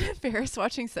 like I get embarrassed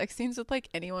watching sex scenes with like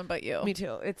anyone but you. Me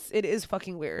too. It is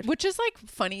fucking weird. Which is like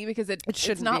funny because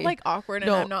it's not like awkward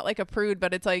and I'm not like a prude,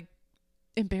 but it's like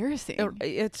embarrassing.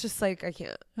 It's just like I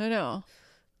can't. I know.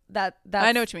 That's,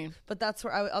 I know what you mean. But that's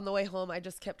where on the way home, I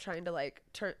just kept trying to like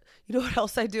turn. You know what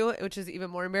else I do, which is even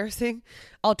more embarrassing?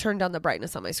 I'll turn down the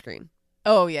brightness on my screen.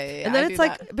 Oh yeah. And then it's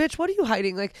like, bitch, what are you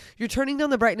hiding? Like you're turning down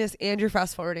the brightness and you're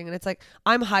fast forwarding, and it's like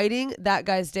I'm hiding that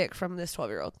guy's dick from this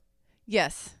 12-year-old.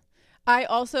 Yes, I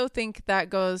also think that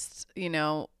goes. You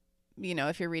know,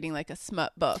 if you're reading like a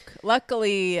smut book.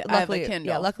 Luckily, I have a Kindle.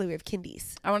 Yeah, luckily we have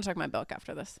Kindies. I want to talk my book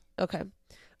after this. Okay.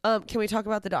 Can we talk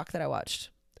about the doc that I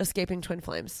watched? Escaping Twin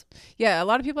Flames. Yeah, a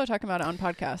lot of people are talking about it on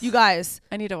podcasts. You guys,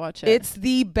 I need to watch it. It's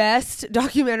the best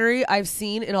documentary I've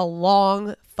seen in a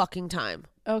long fucking time.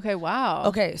 Okay, wow.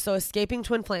 Okay, so Escaping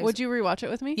Twin Flames. Would you rewatch it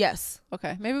with me? Yes.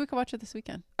 Okay, maybe we could watch it this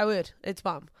weekend. I would. It's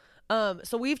bomb.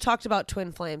 So we've talked about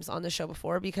Twin Flames on the show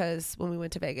before because when we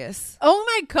went to Vegas. Oh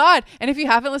my God. And if you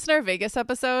haven't listened to our Vegas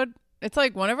episode, it's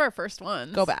like one of our first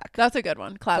ones. Go back. That's a good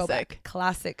one. Classic.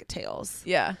 Classic tales.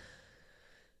 Yeah.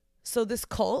 So this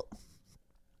cult,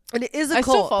 and it is a I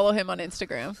cult. still follow him on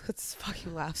Instagram. It's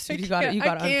fucking laughs, dude. You got to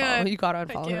unfollow. You got to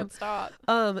unfollow him. I can't stop.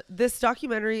 This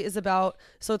documentary is about,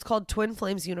 so it's called Twin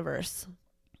Flames Universe.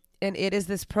 And it is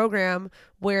this program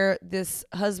where this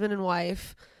husband and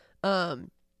wife, I'm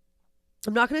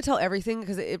not going to tell everything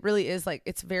because it really is like,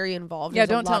 it's very involved. Yeah,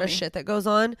 There's don't a lot tell of me. shit that goes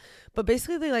on. But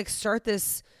basically they like start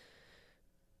this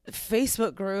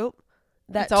Facebook group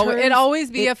that it always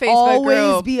be a Facebook group.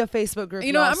 Always be a Facebook group.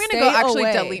 You know, I'm going to go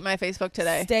actually delete my Facebook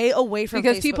today. Stay away from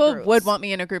because Facebook people groups. would want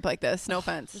me in a group like this. No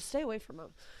offense. Just stay away from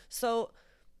them. So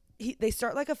they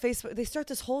start like a Facebook. They start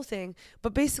this whole thing,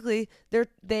 but basically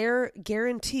their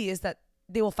guarantee is that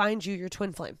they will find you your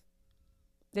twin flame.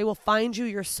 They will find you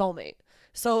your soulmate.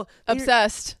 So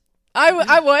obsessed.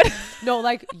 I would. No,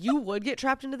 like you would get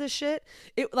trapped into this shit.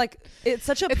 It's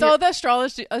such a. It's all the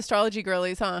astrology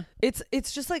girlies, huh? It's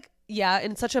just like, yeah,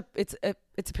 and it's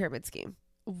a pyramid scheme.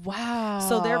 Wow.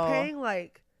 So they're paying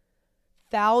like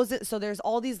thousands. So there's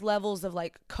all these levels of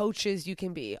like coaches you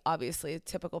can be. Obviously, a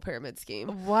typical pyramid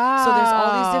scheme. Wow. So there's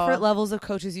all these different levels of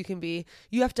coaches you can be.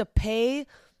 You have to pay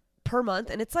per month,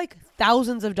 and it's like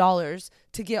thousands of dollars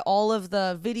to get all of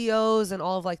the videos and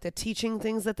all of like the teaching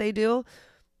things that they do.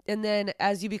 And then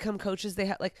as you become coaches, they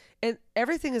have like, and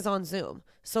everything is on Zoom.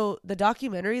 So the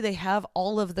documentary, they have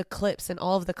all of the clips and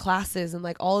all of the classes and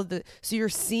like all of the, so you're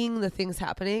seeing the things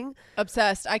happening.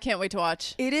 Obsessed. I can't wait to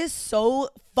watch. It is so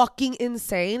fucking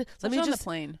insane. Let me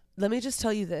just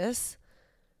tell you this.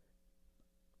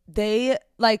 They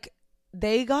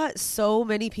got so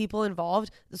many people involved.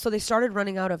 So they started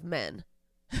running out of men.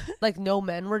 Like no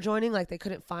men were joining. Like they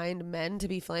couldn't find men to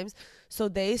be flames. So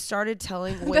they started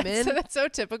telling women. That's so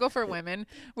typical for women.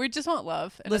 We just want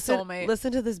love and a soulmate.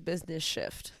 Listen to this business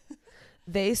shift.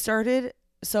 They started,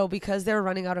 so because they were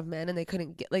running out of men and they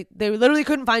couldn't get, like they literally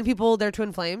couldn't find people, their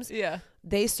twin flames. Yeah.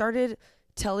 They started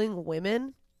telling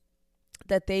women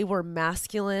that they were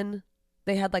masculine.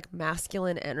 They had like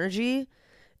masculine energy.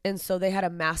 And so they had a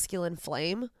masculine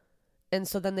flame. And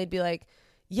so then they'd be like,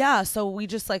 yeah, so we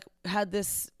just like had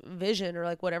this vision or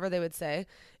like whatever they would say.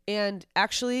 And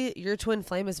actually your twin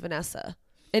flame is Vanessa.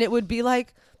 And it would be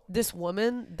like this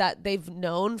woman that they've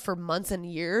known for months and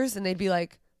years. And they'd be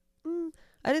like,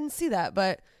 I didn't see that,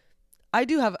 but I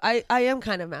am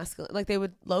kind of masculine. Like they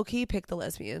would low key pick the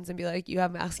lesbians and be like, you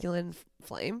have masculine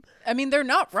flame. I mean, they're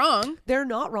not wrong. They're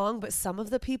not wrong, but some of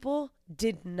the people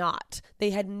did not. They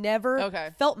had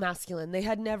never felt masculine. They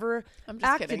had never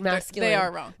acted masculine. They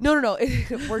are wrong. No.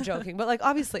 We're joking, but like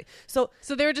obviously. So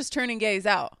they're just turning gays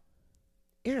out.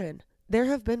 Erin, there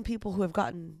have been people who have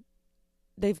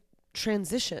they've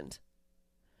transitioned.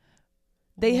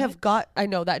 They have got, I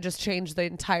know that just changed the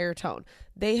entire tone.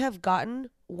 They have gotten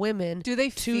women to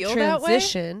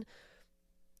transition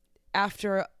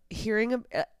after hearing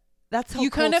that's how you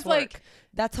cults kind of work. like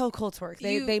that's how cults work.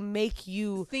 They make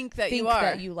you think that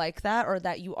you like that or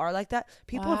that you are like that.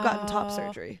 People have gotten top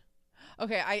surgery.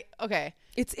 Okay.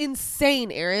 It's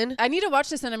insane, Erin. I need to watch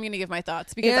this and I'm going to give my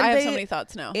thoughts because I have so many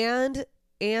thoughts now.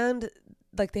 And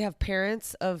like they have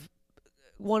parents of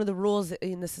one of the rules,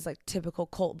 and this is like typical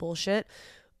cult bullshit.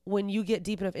 When you get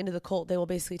deep enough into the cult, they will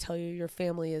basically tell you your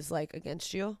family is like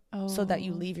against you, so that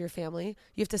you leave your family.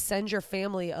 You have to send your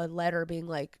family a letter being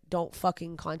like, "Don't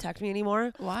fucking contact me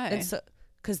anymore." Why? And so,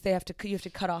 because you have to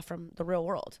cut off from the real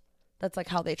world. That's like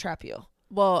how they trap you.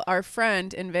 Well, our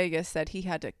friend in Vegas said he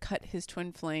had to cut his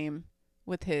twin flame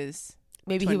with his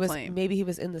maybe he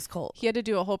was in this cult. He had to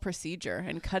do a whole procedure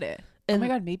and cut it. And oh my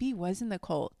God, maybe he was in the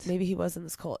cult. Maybe he was in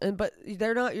this cult. But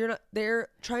they're not, they're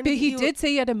trying to. But he did say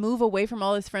he had to move away from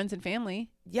all his friends and family.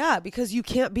 Yeah, because you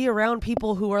can't be around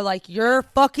people who are like, you're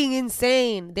fucking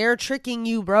insane. They're tricking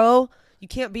you, bro. You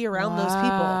can't be around those people.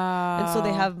 And so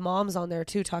they have moms on there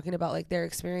too, talking about like their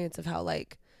experience of how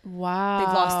like, they've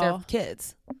lost their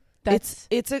kids.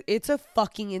 It's a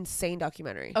fucking insane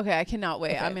documentary. Okay, I cannot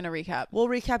wait. Okay. I'm going to recap. We'll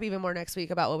recap even more next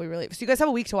week about what we really, so you guys have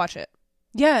a week to watch it.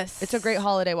 Yes. It's a great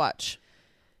holiday watch.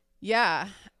 Yeah.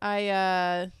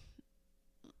 I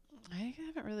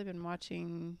haven't really been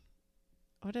watching.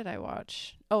 What did I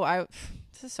watch?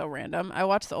 This is so random. I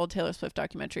watched the old Taylor Swift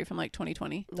documentary from like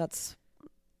 2020.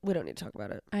 We don't need to talk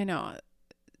about it. I know.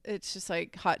 It's just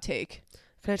like hot take.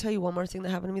 Can I tell you one more thing that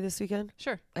happened to me this weekend?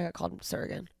 Sure. I got called sir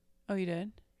again. Oh, you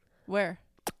did? Where?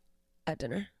 At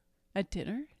dinner. At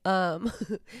dinner?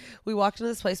 We walked into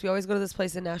this place. We always go to this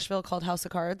place in Nashville called House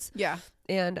of Cards. Yeah.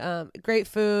 And great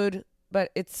food,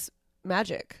 but it's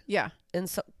magic. Yeah. And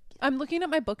so I'm looking at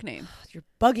my book name. You're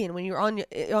bugging when you're on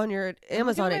your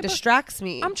Amazon. It distracts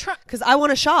me. I'm trying because I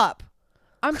want to shop.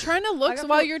 I'm trying to look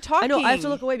while you're talking. I know. I have to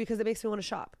look away because it makes me want to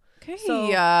shop. Okay.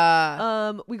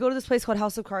 So, we go to this place called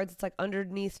House of Cards. It's like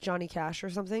underneath Johnny Cash or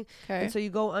something. Okay. And so you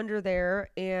go under there,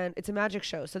 and it's a magic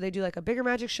show. So they do like a bigger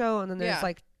magic show, and then there's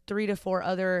like 3 to 4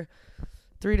 other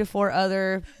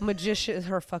magicians.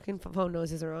 Her fucking phone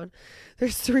noises are on.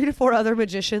 There's 3 to 4 other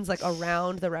magicians like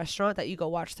around the restaurant that you go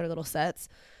watch their little sets.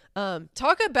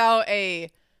 Talk about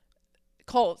a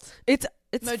cult. It's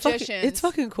magicians. It's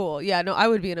fucking cool. Yeah, no, I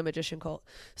would be in a magician cult.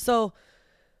 So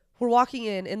we're walking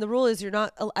in, and the rule is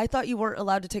I thought you weren't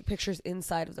allowed to take pictures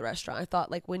inside of the restaurant. I thought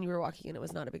like when you were walking in, it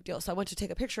was not a big deal. So I went to take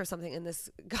a picture of something, and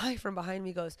this guy from behind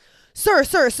me goes, "Sir,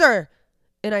 sir, sir."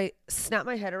 And I snapped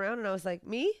my head around, and I was like,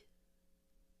 "Me?"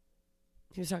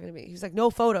 He was talking to me. He was like,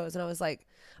 "No photos." And I was like,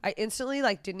 I instantly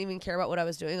like didn't even care about what I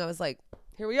was doing. I was like,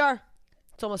 "Here we are.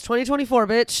 It's almost 2024,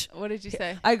 bitch." What did you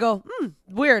say? I go,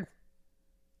 weird.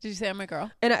 Did you say I'm a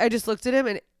girl? And I just looked at him,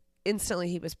 and instantly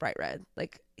he was bright red.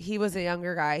 Like, he was a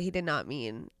younger guy. He did not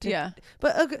mean to. Yeah.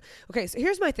 But okay, so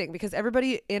here's my thing, because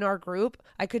everybody in our group,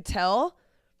 I could tell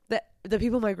that the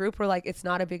people in my group were like, it's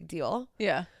not a big deal.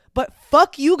 Yeah. But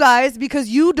fuck you guys, because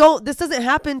this doesn't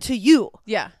happen to you.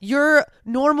 Yeah. You're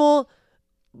normal,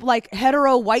 like,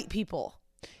 hetero white people.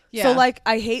 Yeah. So, like,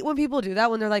 I hate when people do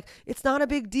that, when they're like, it's not a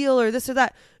big deal or this or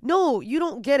that. No, you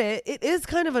don't get it. It is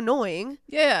kind of annoying.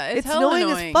 Yeah, it's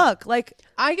annoying as fuck. Like,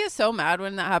 I get so mad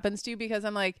when that happens to you, because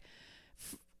I'm like,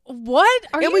 what?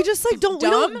 And we just, like, we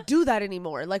don't do that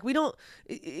anymore. Like, we don't,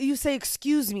 you say,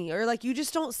 excuse me, or, like, you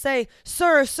just don't say,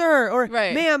 sir, sir, or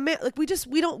ma'am. Like,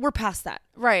 we're past that.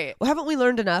 Right. Well, haven't we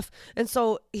learned enough? And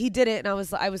so he did it, and I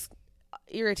was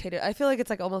irritated. I feel like it's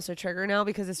like almost a trigger now,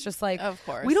 because it's just like, of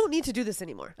course, we don't need to do this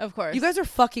anymore. Of course, you guys are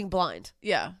fucking blind.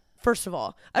 Yeah. First of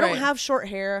all, I don't have short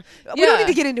hair. We don't need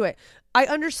to get into it. I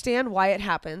understand why it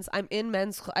happens. I'm in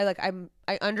men's. I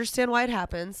understand why it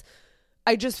happens.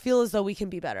 I just feel as though we can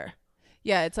be better.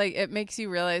 Yeah, it's like, it makes you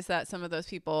realize that some of those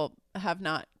people have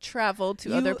not traveled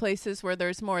to other places where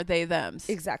there's more they thems.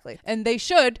 Exactly, and they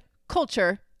should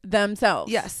culture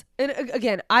themselves. Yes. And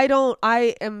again,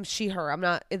 I am she, her. I'm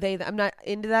not they. I'm not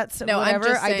into that. So no, whatever.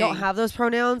 I'm just saying, I don't have those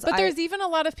pronouns. But there's even a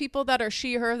lot of people that are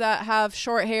she, her, that have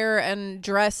short hair and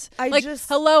dress.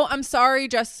 Hello, I'm sorry,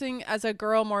 dressing as a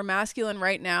girl more masculine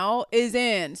right now is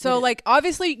in. So like,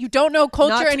 obviously you don't know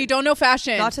culture and you don't know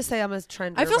fashion. Not to say I'm a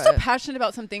trender. I feel so passionate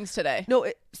about some things today.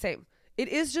 No, same. It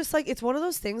is just like, it's one of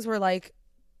those things where like,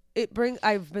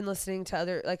 I've been listening to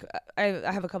other, like, I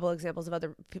have a couple of examples of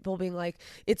other people being like,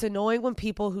 it's annoying when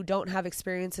people who don't have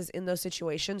experiences in those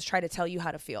situations try to tell you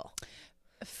how to feel.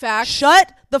 Facts.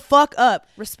 Shut the fuck up,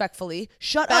 respectfully.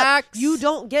 Shut Facts. up. You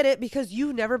don't get it because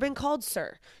you've never been called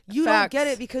sir. You Facts. don't get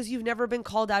it because you've never been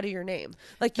called out of your name.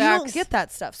 Like, Facts. you don't get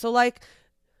that stuff. So, like,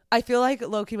 I feel like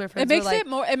low-key my friends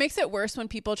it makes it worse when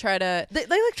people try to they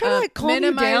like try to like calm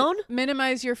you down,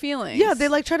 minimize your feelings. Yeah, they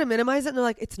like try to minimize it, and they're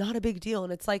like, it's not a big deal,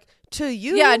 and it's like, to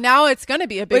you, yeah, now it's gonna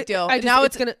be a big deal. Now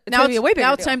it's gonna be a way bigger deal.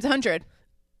 Now it's times 100.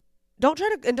 Don't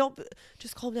try to, and don't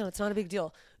just calm down. It's not a big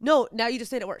deal. No, now you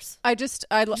just made it worse. I made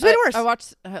it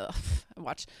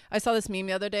worse. I saw this meme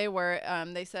the other day where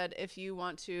they said, if you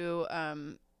want to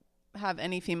have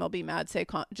any female be mad,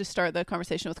 just start the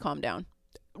conversation with calm down.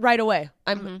 Right away.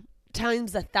 I'm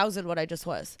times 1,000 what I just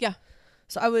was. Yeah.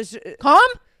 So I was calm.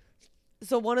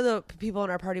 So one of the people in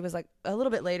our party was like, a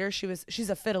little bit later, she's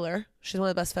a fiddler. She's one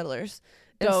of the best fiddlers.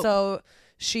 And Dope. So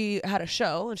she had a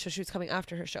show, and so she was coming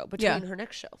after her show, between her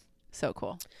next show. So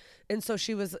cool. And so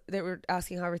they were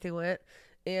asking how everything went.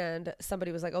 And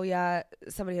somebody was like, oh yeah,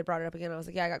 somebody had brought it up again. I was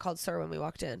like, yeah, I got called sir when we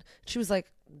walked in. She was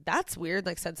like, that's weird,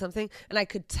 like said something. And I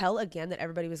could tell again that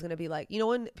everybody was going to be like, you know,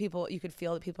 when you could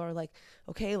feel that people are like,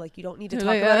 okay, like you don't need to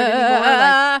talk about it anymore.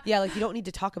 Like, yeah, like you don't need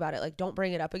to talk about it. Like, don't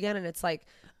bring it up again. And it's like,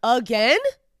 again?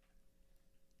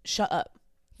 Shut up.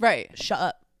 Right. Shut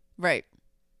up. Right.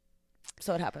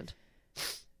 So it happened.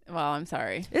 Well, I'm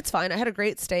sorry. It's fine. I had a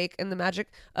great steak, and the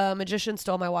magician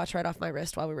stole my watch right off my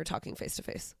wrist while we were talking face to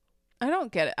face. I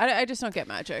don't get it. I just don't get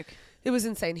magic. It was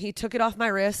insane. He took it off my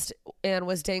wrist and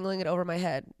was dangling it over my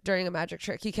head during a magic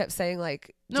trick. He kept saying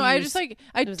like, no, I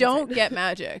don't get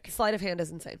magic. Sleight of hand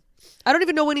is insane. I don't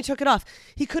even know when he took it off.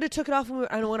 He could have took it off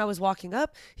when I was walking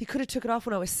up. He could have took it off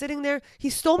when I was sitting there.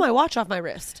 He stole my watch off my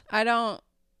wrist. I don't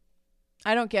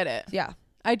get it. Yeah.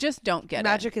 I just don't get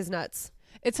Magic is nuts.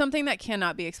 It's something that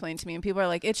cannot be explained to me, and people are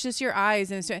like, it's just your eyes,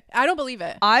 and I don't believe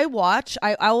it. I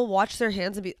will watch their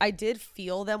hands, and I did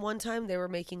feel them one time. They were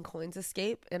making coins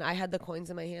escape, and I had the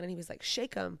coins in my hand, and he was like,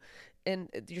 shake them, and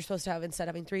you're supposed to have, instead of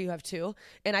having 3, you have 2,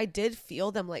 and I did feel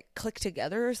them like click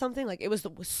together or something. Like, it was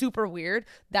super weird.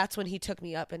 That's when he took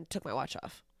me up and took my watch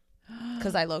off,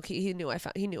 because I low-key, he knew I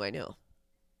knew.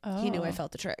 Oh. He knew I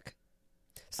felt the trick,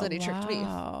 so then he tricked me.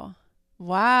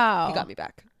 Wow. He got me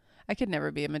back. I could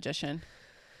never be a magician.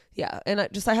 Yeah. And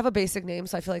I have a basic name,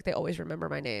 so I feel like they always remember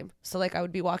my name. So like I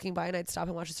would be walking by and I'd stop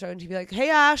and watch the show and she'd be like, "Hey,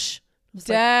 Ash."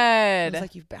 Dead. I was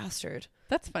like, "You bastard."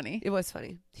 That's funny. It was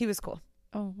funny. He was cool.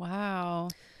 Oh, wow.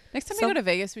 Next time we go to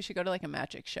Vegas, we should go to like a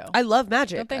magic show. I love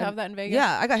magic. Don't they have that in Vegas?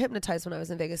 Yeah, I got hypnotized when I was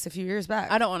in Vegas a few years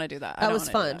back. I don't want to do that. That was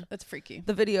fun. That's freaky.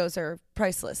 The videos are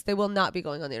priceless. They will not be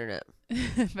going on the internet.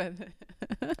 But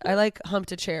I like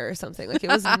humped a chair or something. Like it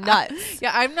was nuts.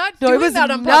 Yeah, I'm not doing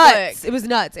that on nuts. public. It was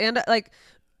nuts. And like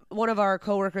one of our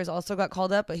coworkers also got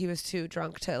called up, but he was too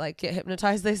drunk to like get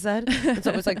hypnotized, they said. And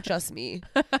so it was like just me.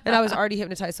 And I was already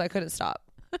hypnotized, so I couldn't stop.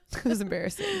 It was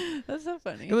embarrassing. That's so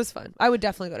funny. It was fun. I would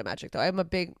definitely go to magic though. I'm a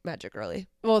big magic girly.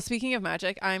 Well, speaking of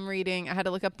magic, I'm reading, I had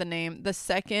to look up the name, the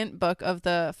second book of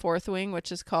the Fourth Wing, which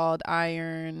is called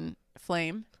Iron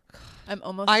Flame. I'm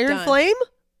almost Iron done. Flame?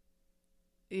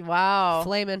 Wow.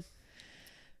 Flamin'.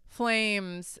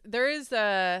 Flames. There is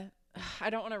a, I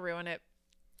don't want to ruin it.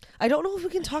 I don't know if we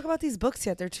can talk about these books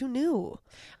yet. They're too new.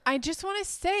 I just want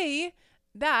to say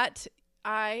that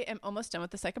I am almost done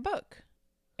with the second book.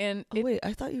 And wait,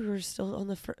 I thought you were still on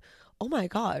the first. Oh my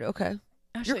God. Okay.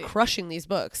 Actually, you're crushing these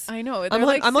books. I know. They're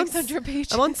like 600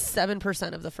 pages. I'm on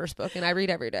 7% of the first book and I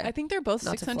read every day. I think they're both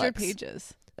 600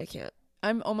 pages. I can't.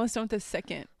 I'm almost done with the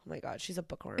second. Oh my God. She's a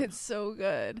bookworm. It's so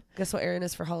good. Guess what Erin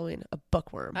is for Halloween? A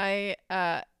bookworm.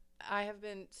 I have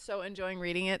been so enjoying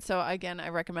reading it. So again, I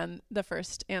recommend the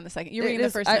first and the second. You're reading the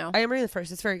first now. I am reading the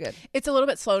first. It's very good. It's a little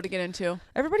bit slow to get into.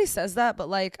 Everybody says that, but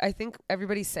like I think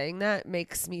everybody saying that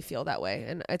makes me feel that way,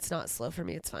 and it's not slow for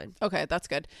me. It's fine. Okay, that's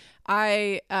good.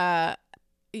 I've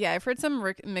heard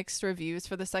some mixed reviews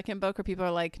for the second book where people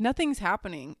are like, nothing's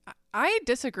happening. I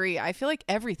disagree. I feel like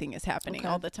everything is happening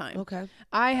all the time. Okay.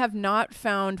 I have not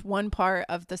found one part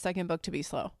of the second book to be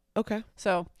slow. Okay.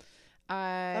 So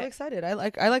I'm excited. I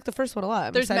like the first one a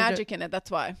lot. There's magic in it.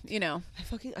 That's why,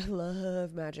 I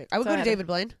love magic. I would go to David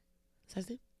Blaine. Is that his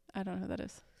name? I don't know who that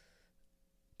is.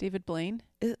 David Blaine?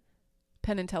 Is it?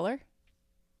 Penn and Teller?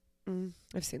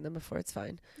 I've seen them before. It's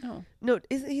fine. Oh. No,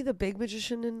 isn't he the big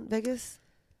magician in Vegas?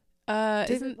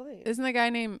 David Blaine. Isn't the guy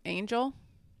named Angel?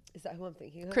 Is that who I'm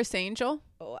thinking of? Chris Angel?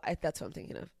 Oh, that's what I'm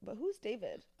thinking of. But who's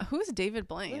David? Who's David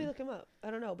Blaine? Let me look him up.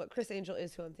 I don't know, but Chris Angel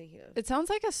is who I'm thinking of. It sounds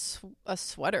like a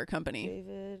sweater company.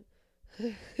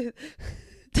 David.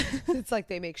 It's like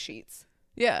they make sheets.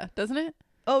 Yeah, doesn't it?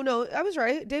 Oh, no, I was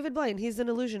right. David Blaine. He's an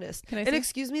illusionist. Can I and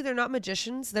excuse me, they're not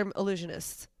magicians. They're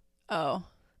illusionists. Oh.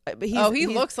 But he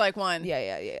looks like one.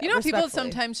 Yeah. You know, people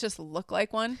sometimes just look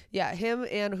like one? Yeah, him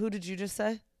and who did you just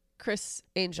say? Chris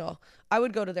Angel. I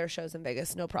would go to their shows in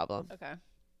Vegas, no problem. Okay.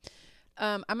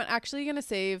 I'm actually going to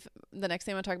save the next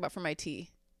thing I'm going to talk about for my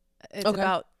tea. It's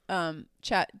about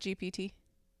ChaptGPT.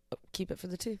 Keep it for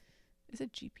the tea. Is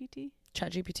it GPT?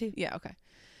 ChaptGPT. Yeah, okay.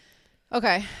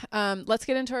 Let's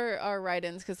get into our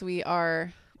write-ins because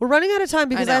we're running out of time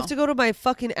because I have to go to my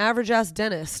fucking average ass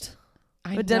dentist.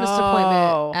 A dentist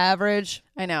appointment. Average.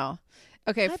 I know.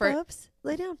 Okay, Hi, Bubs.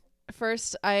 Lay down.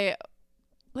 First, lay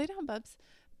down, Bubs.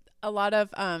 A lot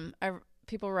of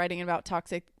people writing about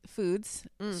toxic foods.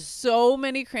 So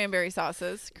many cranberries.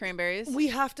 We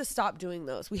have to stop doing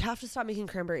those. We have to stop making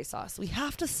cranberry sauce. We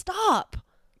have to stop.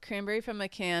 Cranberry from a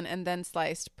can and then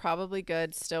sliced. Probably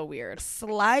good. Still weird.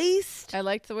 Sliced? I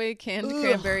liked the way canned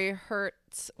cranberry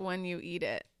hurts when you eat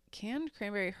it. Canned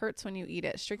cranberry hurts when you eat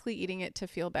it. Strictly eating it to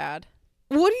feel bad.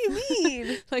 What do you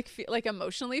mean? like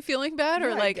emotionally feeling bad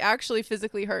or like actually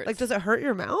physically hurts? Like, does it hurt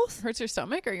your mouth? Hurts your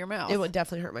stomach or your mouth? It would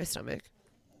definitely hurt my stomach.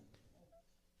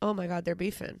 Oh my God, they're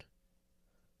beefing.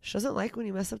 She doesn't like when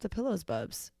you mess up the pillows,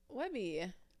 Bubs.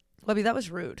 Webby, that was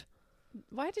rude.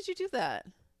 Why did you do that?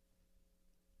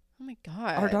 Oh my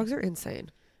God. Our dogs are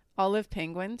insane. Olive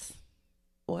penguins.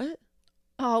 What?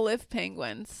 Olive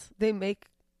penguins. They make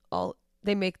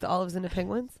the olives into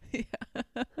penguins? Yeah.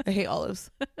 I hate olives.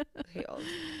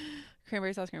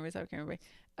 Cranberry sauce.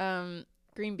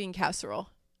 Green bean casserole.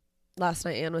 Last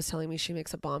night, Anne was telling me she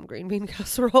makes a bomb green bean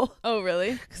casserole. Oh,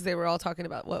 really? Because they were all talking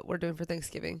about what we're doing for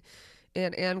Thanksgiving.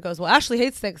 And Anne goes, well, Ashley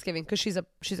hates Thanksgiving because she's a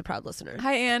proud listener.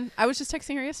 Hi, Anne. I was just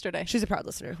texting her yesterday. She's a proud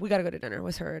listener. We got to go to dinner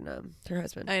with her and her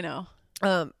husband. I know.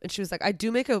 And she was like,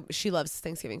 she loves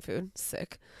Thanksgiving food.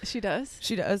 Sick. She does?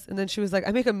 She does. And then she was like,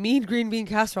 I make a mean green bean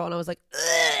casserole. And I was like,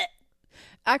 ugh.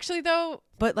 Actually, though.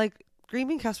 But like green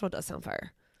bean casserole does sound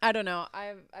fire. I don't know.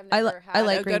 I've never had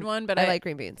a good one, but I like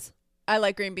green beans. I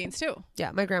like green beans too.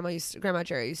 Yeah. My Grandma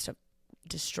Jerry used to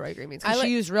destroy green beans because she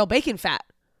used real bacon fat.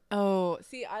 Oh,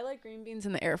 see, I like green beans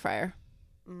in the air fryer.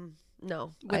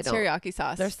 No, with teriyaki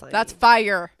sauce. They're slimy. That's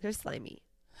fire. They're slimy.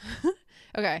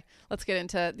 Okay, let's get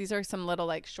into these. Are some little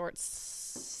like short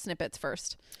snippets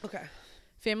first. Okay.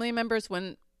 Family members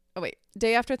Oh, wait.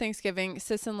 Day after Thanksgiving,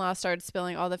 sis-in-law started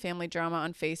spilling all the family drama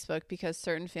on Facebook because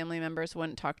certain family members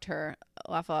wouldn't talk to her.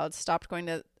 Laugh aloud. Stopped going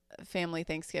to family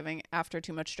Thanksgiving after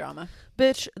too much drama.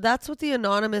 Bitch, that's what the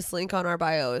anonymous link on our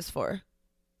bio is for.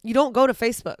 You don't go to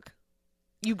Facebook.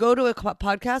 You go to a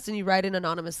podcast and you write in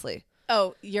anonymously.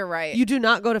 Oh, you're right. You do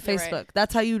not go to Facebook. Right.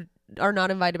 That's how you are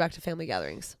not invited back to family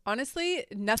gatherings. Honestly,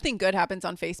 nothing good happens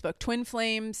on Facebook. Twin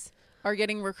flames are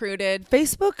getting recruited.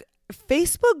 Facebook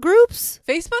groups?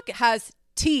 Facebook has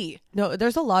tea. No,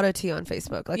 there's a lot of tea on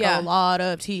Facebook. Like a lot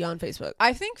of tea on Facebook.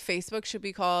 I think Facebook should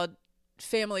be called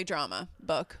Family Drama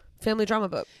Book. Family Drama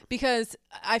Book. Because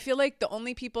I feel like the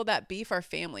only people that beef are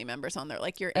family members on there.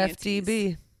 Like your aunties.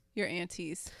 FDB. Your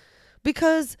aunties.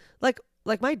 Because like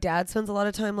my dad spends a lot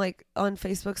of time like on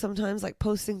Facebook sometimes, like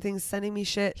posting things, sending me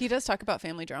shit. He does talk about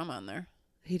family drama on there.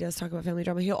 He does talk about family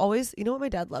drama. He'll always, you know what my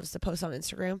dad loves to post on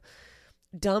Instagram?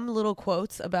 Dumb little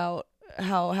quotes about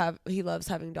how he loves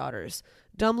having daughters.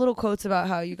 Dumb little quotes about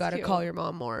how you got to call your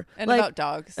mom more. And like, about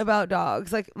dogs. About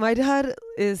dogs. Like my dad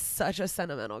is such a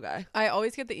sentimental guy. I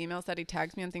always get the emails that he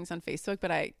tags me on things on Facebook,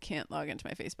 but I can't log into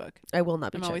my Facebook. I will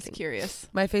not be I'm checking. always curious.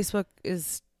 My Facebook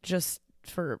is just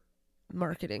for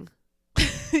marketing.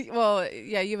 Well,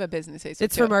 yeah, you have a business Facebook.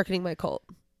 It's for marketing my cult.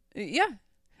 Yeah.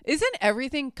 Isn't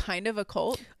everything kind of a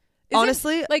cult?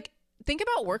 Honestly, like think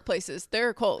about workplaces.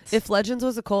 They're cults. If Legends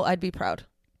was a cult, I'd be proud.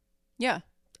 Yeah.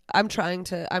 I'm trying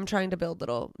to build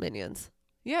little minions.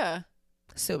 Yeah.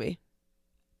 Sue me.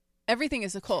 Everything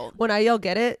is a cult. When I yell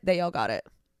get it, they yell got it.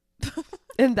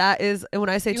 And that is, and when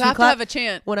I say you two have clap, to have a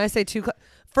chant. When I say two clap,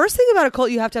 first thing about a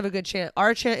cult, you have to have a good chant.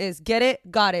 Our chant is get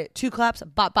it, got it, two claps,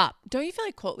 bop bop. Don't you feel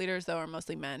like cult leaders though are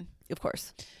mostly men? Of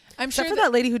course. I'm Except sure for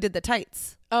that lady who did the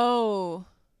tights. Oh.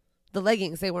 The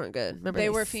leggings, they weren't good. Remember they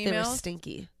were females? They were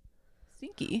stinky.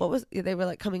 Stinky? They were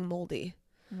like coming moldy.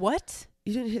 What?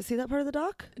 You didn't see that part of the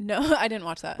doc? No, I didn't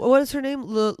watch that. What is her name?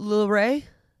 Lil Ray?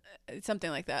 Something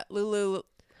like that. Lulu.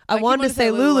 I wanted to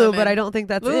say Lulu, but I don't think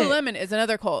that's Lululemon is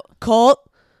another cult. Cult?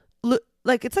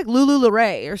 Like it's like Lulu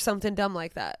Ray or something dumb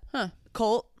like that. Huh.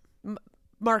 Cult?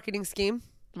 Marketing scheme.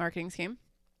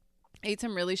 Ate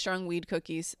some really strong weed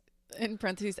cookies. In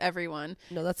parentheses, everyone.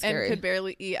 No, that's scary. And could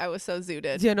barely eat. I was so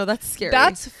zooted. Yeah, no, that's scary.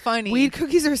 That's funny. Weed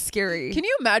cookies are scary. Can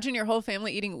you imagine your whole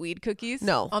family eating weed cookies?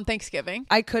 No. On Thanksgiving?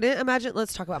 I couldn't imagine.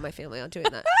 Let's talk about my family on doing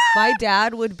that. My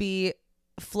dad would be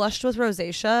flushed with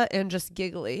rosacea and just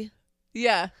giggly.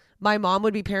 Yeah. My mom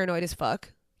would be paranoid as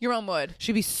fuck. Your mom would.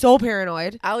 She'd be so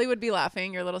paranoid. Allie would be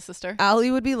laughing, your little sister. Allie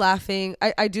would be laughing.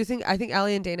 I think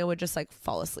Allie and Dana would just like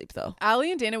fall asleep though. Allie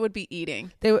and Dana would be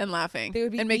eating and laughing. They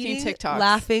would be and making TikToks.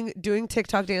 Laughing, doing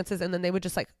TikTok dances, and then they would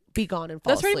just like be gone and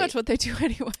fall asleep. That's pretty much what they do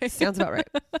anyway. Sounds about right.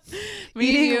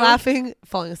 Eating, laughing,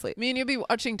 falling asleep. Me and you'd be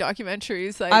watching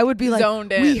documentaries like I would be like,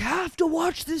 zoned in. We have to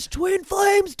watch this Twin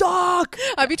Flames doc.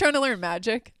 I'd be trying to learn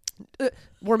magic.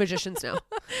 We're magicians now.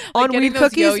 Like on weed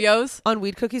cookies, yo-yos. On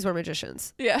weed cookies, we're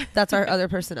magicians. Yeah, that's our other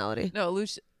personality. No, what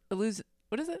is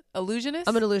it? Illusionist.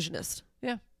 I'm an illusionist.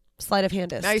 Yeah. Sleight of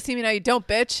handist. Now you see me, now you don't,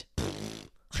 bitch.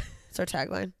 It's our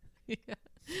tagline. Yeah.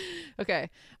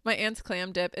 Okay. My aunt's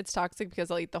clam dip. It's toxic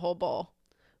because I'll eat the whole bowl.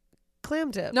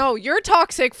 Clam dip. No, you're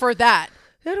toxic for that.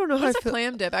 I don't know how I feel.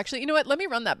 Clam dip? Actually, you know what? Let me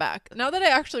run that back. Now that I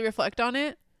actually reflect on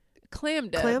it, clam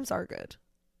dip. Clams are good.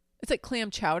 It's like clam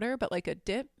chowder, but like a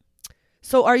dip.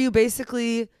 So are you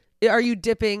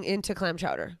dipping into clam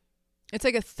chowder? It's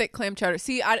like a thick clam chowder.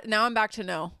 See, now I'm back to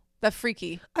no. That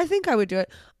freaky. I think I would do it.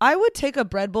 I would take a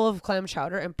bread bowl of clam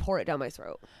chowder and pour it down my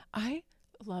throat. I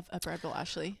love a bread bowl,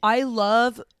 Ashley. I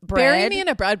love bread. Bury me in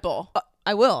a bread bowl.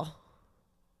 I will.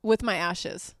 With my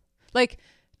ashes. Like,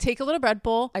 take a little bread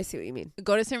bowl. I see what you mean.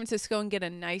 Go to San Francisco and get a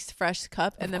nice fresh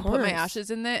cup and then put my ashes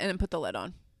in there and then put the lid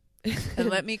on. And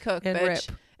let me cook, and bitch.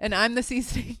 Rip. And I'm the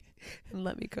seasoning. And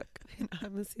let me cook. And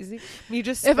I'm the seasoning. Me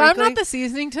just if I'm not the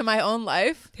seasoning to my own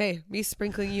life. Hey, me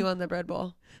sprinkling you on the bread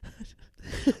bowl.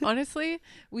 Honestly,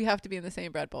 we have to be in the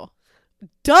same bread bowl.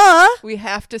 Duh. We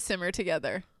have to simmer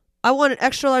together. I want an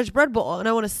extra large bread bowl and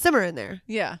I want to simmer in there.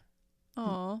 Yeah.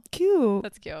 Aw. Cute.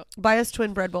 That's cute. Buy us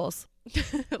twin bread bowls.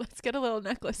 Let's get a little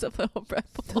necklace of little bread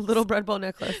bowls. A little bread bowl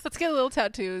necklace. Let's get little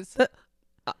tattoos.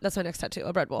 That's my next tattoo.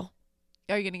 A bread bowl.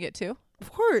 Are you going to get two?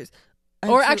 Of course.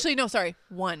 Or actually, no, sorry.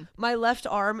 One. My left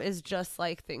arm is just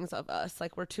like things of us.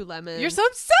 Like we're two lemons. You're so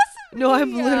obsessed with me. No,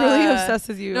 I'm literally obsessed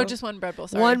with you. No, just one bread bowl.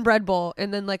 Sorry. One bread bowl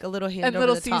and then like a little hand and over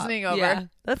little the top. seasoning over. Yeah,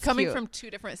 that's coming cute. From two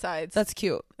different sides. That's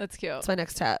cute. That's cute. That's my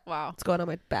next tat. Wow. It's going on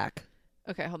my back.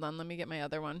 Okay, hold on. Let me get my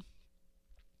other one.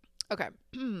 Okay.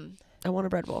 I want a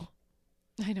bread bowl.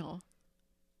 I know.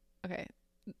 Okay.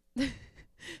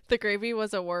 The gravy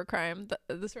was a war crime.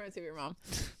 This reminds me of your mom.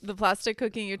 The plastic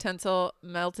cooking utensil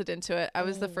melted into it. I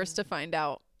was the first to find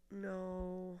out.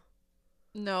 No.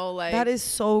 No, like that is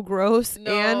so gross.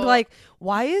 No. And like,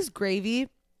 why is gravy?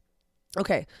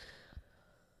 Okay.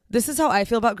 This is how I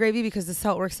feel about gravy because this is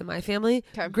how it works in my family.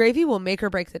 Okay. Gravy will make or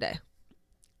break the day.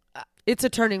 It's a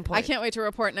turning point. I can't wait to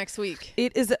report next week.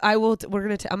 It is. I'm going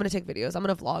to take videos. I'm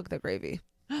going to vlog the gravy.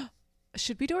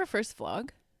 Should we do our first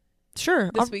vlog?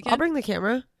 Sure. This weekend? I'll bring the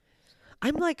camera.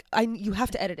 I'm like, you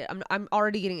have to edit it. I'm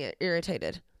already getting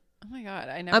irritated. Oh my God.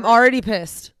 I'm already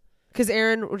pissed. Because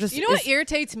Erin just what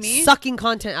irritates me? Sucking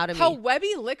content out of me. How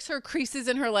Webby licks her creases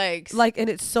in her legs. Like, and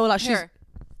it's so loud.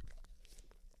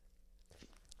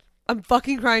 I'm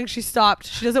fucking crying. She stopped.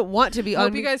 She doesn't want to be I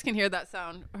hope you guys can hear that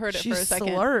sound. Heard it for a second.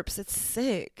 She slurps. It's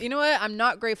sick. You know what? I'm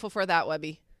not grateful for that,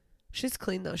 Webby. She's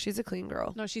clean though. She's a clean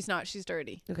girl. No, she's not. She's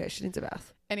dirty. Okay, she needs a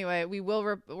bath. Anyway,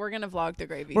 we're gonna vlog the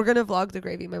gravy. We're gonna vlog the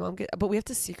gravy. My mom but we have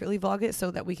to secretly vlog it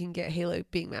so that we can get Haley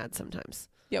being mad sometimes.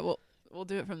 Yeah, we'll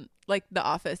do it from like The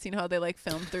Office. You know how they like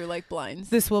film through like blinds.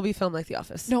 This will be filmed like The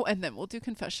Office. No, and then we'll do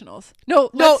confessionals. No,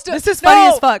 this is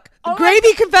funny as fuck. Oh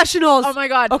gravy confessionals. Oh my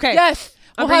God. Okay. Yes.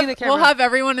 I'm bringing the camera. We'll have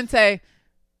everyone and say,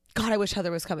 God, I wish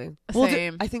Heather was coming.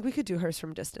 Same. I think we could do hers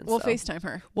from distance. We'll FaceTime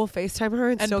her. We'll FaceTime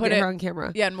her and still get her on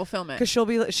camera. Yeah, and we'll film it.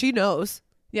 Because she knows.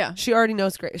 Yeah. She already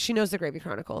knows. She knows the Gravy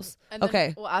Chronicles. And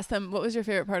then we'll ask them, what was your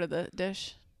favorite part of the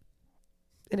dish?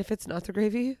 And if it's not the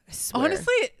gravy, I swear.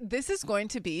 Honestly, this is going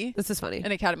to be this is funny.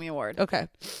 An Academy Award. Okay.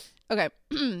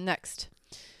 Next.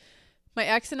 My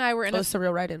ex and I were in a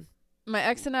surreal write-in. My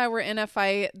ex and I were in a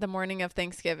fight the morning of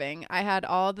Thanksgiving. I had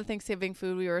all the Thanksgiving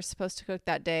food we were supposed to cook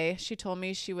that day. She told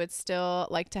me she would still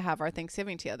like to have our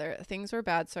Thanksgiving together. Things were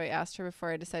bad, so I asked her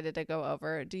before I decided to go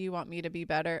over, do you want me to be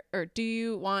better? Or do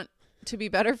you want to be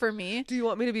better for me? Do you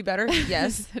want me to be better?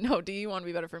 Yes. No, do you want to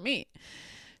be better for me?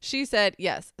 She said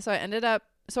yes. So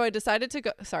I decided to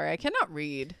go. Sorry, I cannot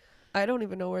read. I don't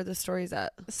even know where the story's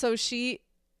at.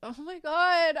 Oh my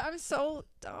God, I'm so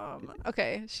dumb.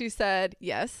 Okay, she said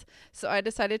yes. So I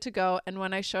decided to go, and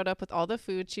when I showed up with all the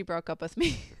food, she broke up with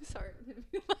me.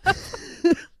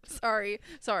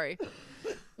 Sorry.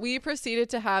 We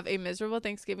proceeded to have a miserable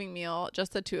Thanksgiving meal,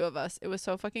 just the two of us. It was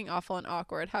so fucking awful and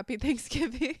awkward. Happy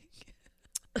Thanksgiving.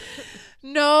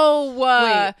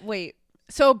 No. Wait.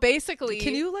 So basically,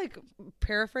 can you like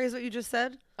paraphrase what you just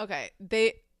said? Okay,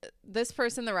 this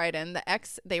person, the write-in, the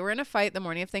ex, they were in a fight the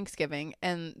morning of Thanksgiving,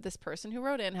 and this person who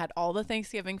wrote in had all the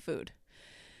Thanksgiving food.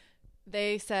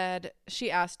 They said,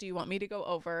 she asked, do you want me to go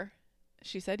over?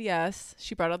 She said yes.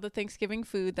 She brought all the Thanksgiving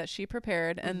food that she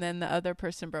prepared, and then the other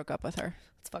person broke up with her.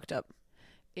 It's fucked up.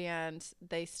 And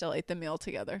they still ate the meal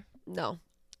together. No.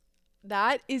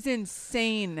 That is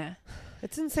insane.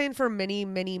 It's insane for many,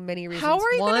 many, many reasons. How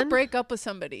are you going to break up with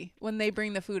somebody when they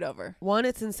bring the food over? One,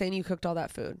 it's insane you cooked all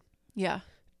that food. Yeah.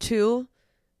 2,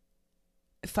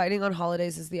 fighting on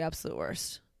holidays is the absolute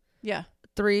worst. Yeah.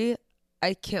 3,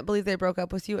 I can't believe they broke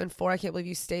up with you. And 4, I can't believe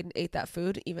you stayed and ate that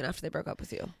food even after they broke up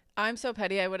with you. I'm so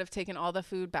petty. I would have taken all the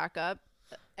food back up,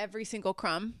 every single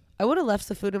crumb. I would have left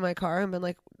the food in my car and been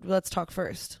like, let's talk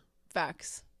first.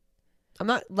 Facts. I'm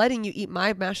not letting you eat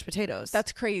my mashed potatoes.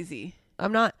 That's crazy.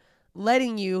 I'm not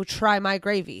letting you try my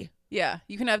gravy. Yeah.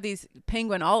 You can have these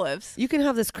penguin olives. You can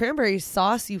have this cranberry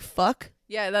sauce, you fuck.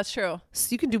 Yeah, that's true.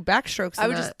 So you can do backstrokes. I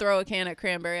would just throw a can of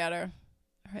cranberry at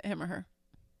him or her.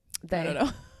 I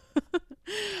don't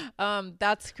know.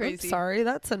 That's crazy. I'm sorry,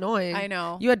 that's annoying. I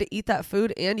know. You had to eat that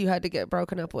food and you had to get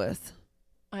broken up with.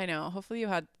 I know. Hopefully you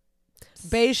had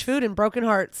beige food and broken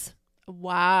hearts.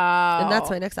 Wow. And that's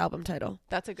my next album title.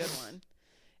 That's a good one.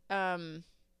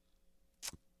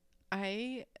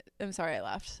 I'm sorry I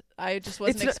laughed. I just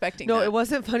wasn't expecting that. No, it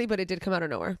wasn't funny, but it did come out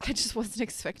of nowhere. I just wasn't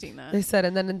expecting that. They said,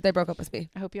 and then they broke up with me.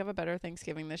 I hope you have a better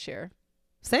Thanksgiving this year.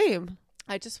 Same.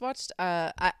 I just watched,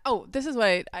 this is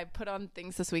what I put on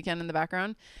things this weekend in the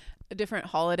background. Different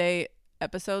holiday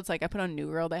episodes. Like I put on New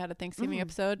Girl. They had a Thanksgiving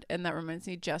episode. And that reminds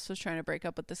me, Jess was trying to break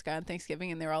up with this guy on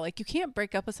Thanksgiving. And they were all like, you can't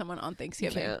break up with someone on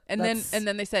Thanksgiving. And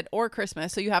then they said, or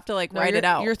Christmas. So you have to write it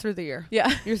out. You're through the year.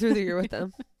 Yeah. You're through the year with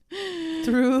them.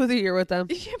 Through the year with them.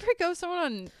 You can't break up with someone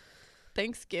on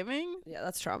Thanksgiving? Yeah,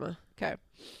 that's trauma. Okay.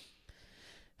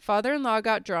 Father-in-law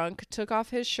got drunk, took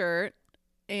off his shirt,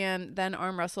 and then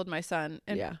arm wrestled my son.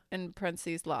 In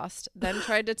parentheses, lost. Then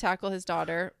tried to tackle his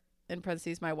daughter, in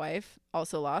parentheses, my wife,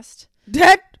 also lost.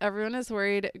 Dead. Everyone is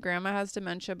worried grandma has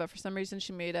dementia, but for some reason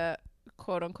she made a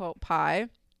quote-unquote pie.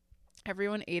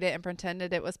 Everyone ate it and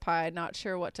pretended it was pie. Not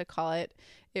sure what to call it.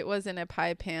 It was in a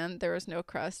pie pan. There was no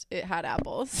crust. It had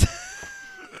apples.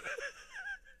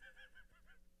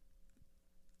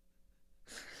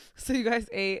 So you guys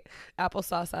ate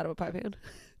applesauce out of a pie pan?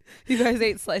 You guys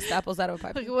ate sliced apples out of a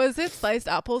pie pan. Like, was it sliced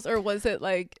apples or was it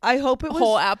like I hope it was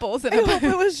whole apples in I a hope pie?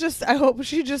 it was just I hope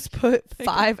she just put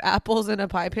 5 apples in a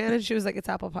pie pan and she was like, it's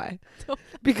apple pie.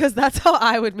 Because that's how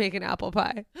I would make an apple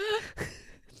pie.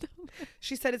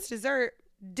 She said it's dessert.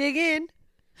 Dig in.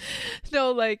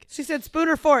 No, like She said spoon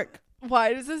or fork. why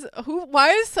is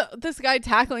this guy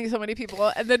tackling so many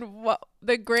people? And then what?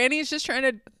 The granny's just trying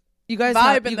to You guys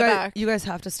vibe in the back. You guys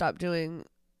have to stop doing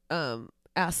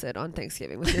acid on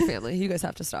Thanksgiving with your family. You guys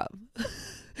have to stop.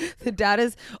 The dad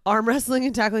is arm wrestling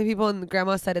and tackling people, and the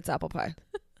grandma said it's apple pie.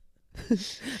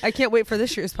 I can't wait for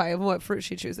this year's pie of what fruit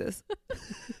she chooses.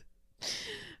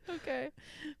 Okay.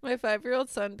 My 5-year-old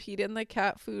son peed in the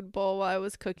cat food bowl while I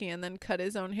was cooking and then cut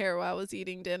his own hair while I was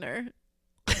eating dinner.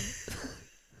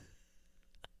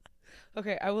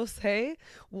 Okay, I will say,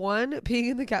 1,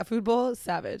 peeing in the cat food bowl,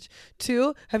 savage.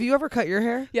 2, have you ever cut your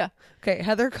hair? Yeah. Okay,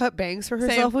 Heather cut bangs for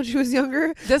herself Same. when she was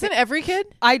younger. Doesn't every kid?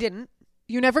 I didn't.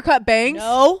 You never cut bangs?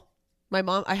 No. My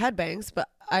mom, I had bangs, but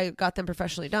I got them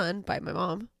professionally done by my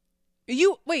mom.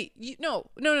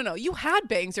 No. You had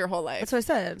bangs your whole life. That's what I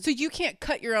said. So you can't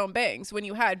cut your own bangs when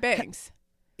you had bangs.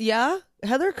 Yeah?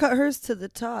 Heather cut hers to the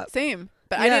top. Same.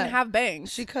 But I Yeah. didn't have bangs.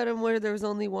 She cut them where there was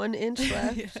only 1 inch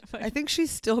left. Yeah, I think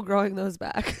she's still growing those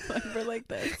back. mine were like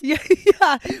this.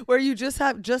 Yeah, where you just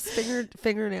have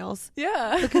fingernails.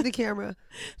 Yeah. Look at the camera.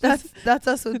 That's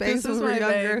us with bangs This when is we were my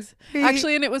younger. bangs.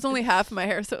 Actually, and it was only half my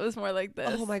hair, so it was more like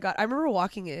this. Oh my God. I remember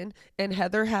walking in and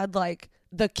Heather had like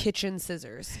the kitchen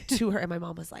scissors to her and my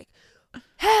mom was like,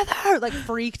 Heather, like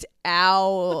freaked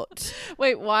out.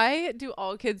 Wait, why do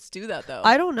all kids do that though?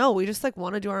 I don't know. We just like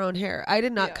want to do our own hair. I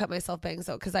did not Yeah. cut myself bangs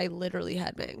though because I literally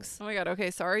had bangs. Oh my God. Okay.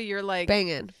 Sorry. You're like,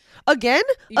 Banging. Again,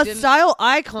 You a didn't- style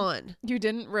icon. you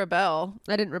didn't rebel.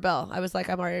 I didn't rebel. I was like,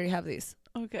 I already have these.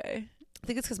 Okay. I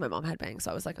think it's because my mom had bangs.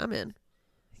 So I was like, I'm in.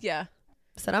 Yeah.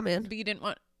 I said, I'm in. But you didn't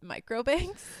want micro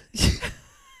bangs?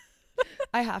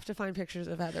 I have to find pictures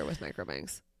of Heather with micro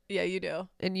bangs. Yeah, you do.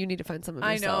 And you need to find some of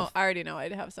I yourself. know. I already know.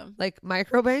 I'd have some. Like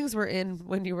micro bangs were in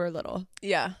when you were little.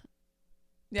 Yeah.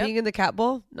 Yep. Being in the cat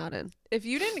bowl, not in. If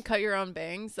you didn't cut your own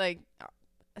bangs, like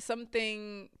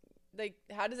something, like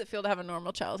how does it feel to have a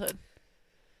normal childhood?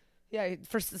 Yeah,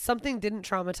 for something didn't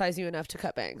traumatize you enough to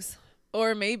cut bangs.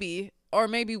 Or maybe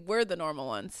we're the normal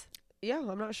ones. Yeah,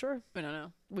 I'm not sure. I don't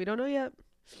know. We don't know yet.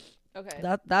 Okay.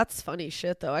 That's funny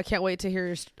shit though. I can't wait to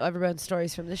hear everyone's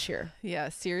stories from this year. Yeah,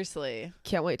 seriously.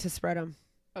 Can't wait to spread them.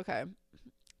 Okay.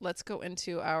 Let's go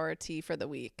into our tea for the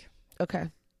week. Okay.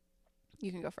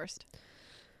 You can go first.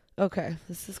 Okay.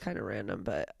 This is kind of random,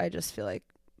 but I just feel like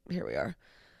here we are.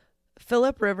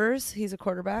 Phillip Rivers, he's a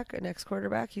quarterback, an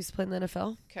ex-quarterback. He's playing the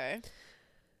NFL. Okay.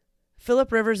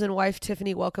 Phillip Rivers and wife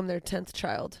Tiffany welcome their 10th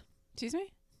child. Excuse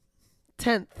me?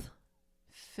 10th.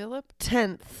 Philip?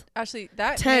 10th. Actually,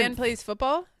 that 10th. man plays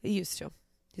football? He used to.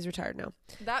 He's retired now.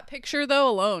 That picture, though,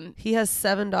 alone. He has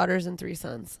 7 daughters and 3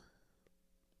 sons.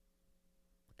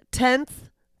 10th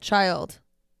child.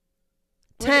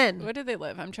 10. Where do they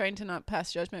live? I'm trying to not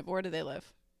pass judgment, but where do they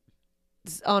live?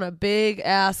 On a big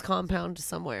ass compound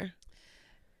somewhere.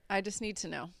 I just need to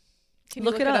know. Can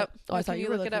Look you it up. Oh, I Can thought you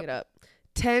were look looking it up.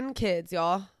 10 kids,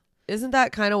 y'all. Isn't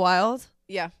that kind of wild?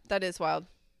 Yeah, that is wild.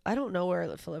 I don't know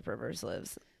where Phillip Rivers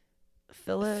lives.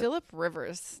 Philip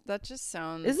Rivers. That just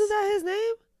sounds. Isn't that his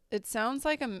name? It sounds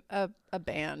like a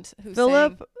band who's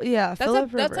Phillip. sang. Yeah, That's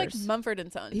Phillip Rivers. That's like Mumford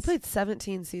and Sons. He played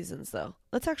 17 seasons though.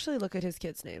 Let's actually look at his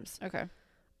kids' names. Okay.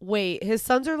 Wait, his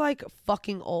sons are like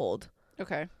fucking old.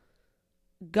 Okay.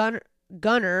 Gunner,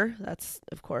 that's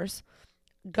of course.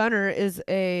 Gunner is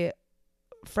a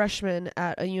freshman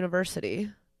at a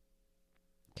university.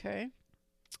 Okay.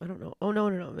 I don't know. Oh no,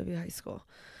 maybe high school.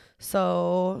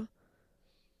 So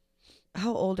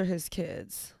how old are his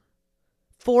kids?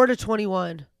 4 to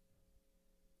 21.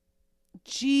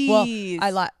 Jeez.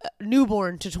 Well,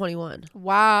 newborn to 21.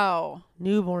 Wow.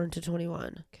 Newborn to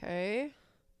 21. Okay.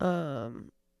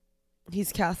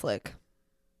 He's Catholic.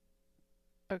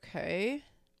 Okay.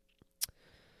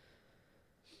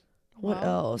 What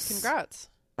Well, else? Congrats.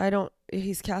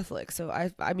 He's Catholic, so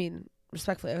I mean,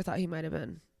 respectfully, I thought he might have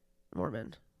been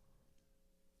Mormon.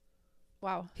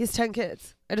 Wow. He's 10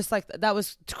 kids. I just like that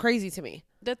was crazy to me.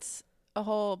 That's a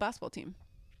whole basketball team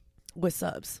With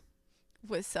subs.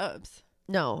 with subs.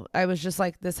 No, I was just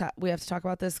like this. We have to talk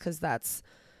about this because that's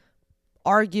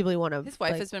arguably one of His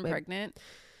wife like, has been pregnant.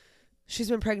 She's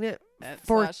been pregnant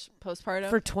For postpartum.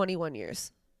 for 21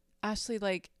 years. Ashley,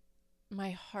 like,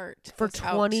 my heart For goes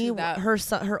out 20, to that.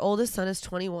 her oldest son is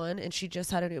 21, and she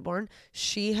just had a newborn.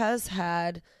 She has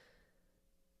had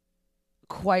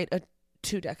quite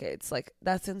 2 decades. Like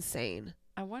that's insane.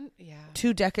 I want, yeah.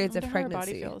 2 decades I of wonder how her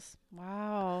pregnancy. body feels.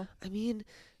 Wow. I mean,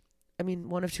 I mean,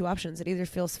 one of two options. It either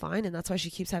feels fine and that's why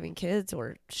she keeps having kids,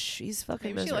 or she's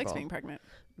fucking Maybe miserable. she likes being pregnant.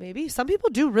 Maybe. Some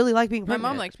people do really like being pregnant. My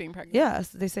mom likes being pregnant. Yeah,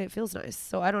 they say it feels nice.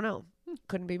 So I don't know.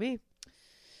 Couldn't be me.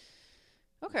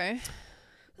 Okay.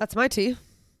 That's my tea.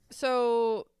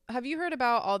 So have you heard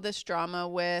about all this drama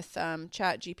with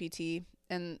ChaptGPT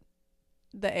and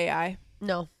the AI?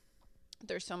 No.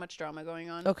 There's so much drama going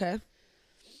on. Okay.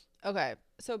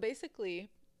 So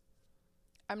basically,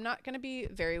 I'm not going to be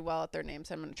very well at their names.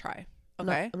 I'm going to try.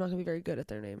 Okay. I'm not going to be very good at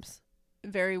their names.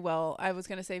 Very well. I was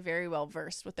going to say very well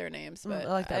versed with their names, but I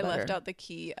like that left better. out the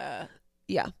key.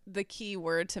 Yeah. The key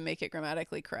word to make it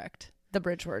grammatically correct. The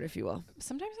bridge word, if you will.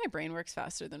 Sometimes my brain works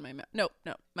faster than my mouth. No.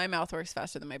 My mouth works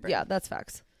faster than my brain. Yeah, that's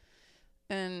facts.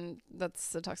 And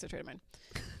that's a toxic trait of mine.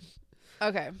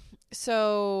 Okay.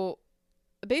 So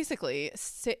basically,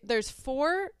 there's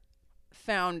 4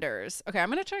 founders. Okay, I'm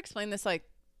going to try to explain this like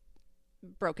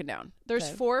broken down. There's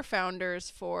 4 founders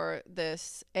for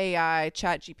this AI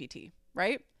ChaptGPT,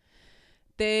 right?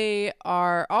 They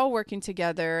are all working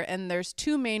together, and there's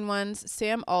 2 main ones,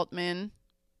 Sam Altman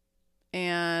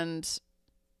and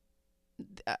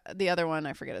the other one,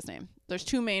 I forget his name. There's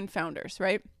 2 main founders,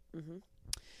 right? Mm-hmm.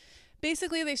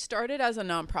 Basically, they started as a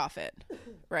nonprofit,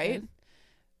 right? Okay.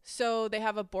 So they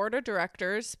have a board of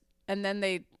directors, and then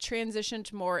they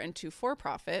transitioned more into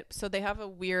for-profit. So they have a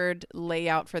weird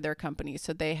layout for their company.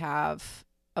 So they have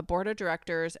a board of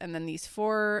directors and then these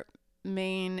 4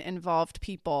 main involved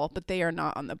people, but they are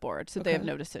not on the board. So they have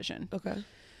no decision. Okay.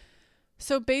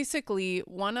 So basically,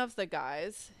 one of the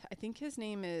guys, I think his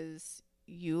name is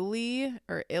Yuli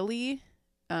or Illy.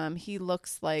 He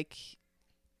looks like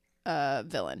a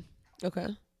villain. Okay.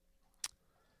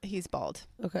 He's bald.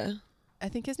 Okay. I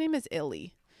think his name is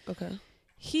Illy. Okay.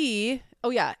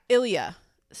 Ilya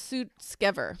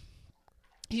Sutskever.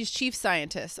 He's chief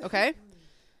scientist, okay?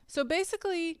 So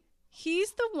basically,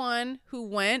 he's the one who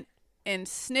went and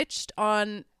snitched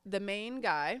on the main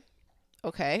guy,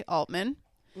 okay, Altman.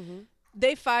 Mm-hmm.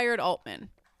 They fired Altman,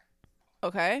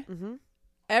 okay? Mm-hmm.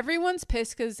 Everyone's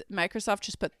pissed because Microsoft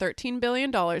just put $13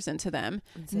 billion into them.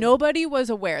 Nobody was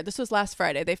aware. This was last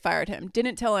Friday. They fired him.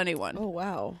 Didn't tell anyone. Oh,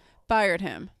 wow. Fired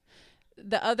him.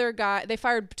 The other guy, they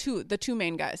fired the 2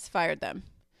 main guys, fired them.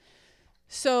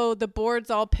 So the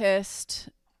board's all pissed.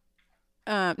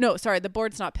 The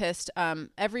board's not pissed.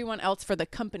 Everyone else for the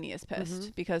company is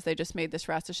pissed because they just made this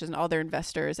rash decision. All their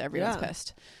investors, everyone's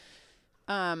pissed.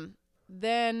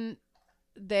 Then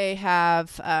they have,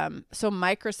 so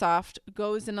Microsoft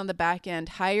goes in on the back end,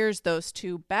 hires those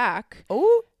 2 back.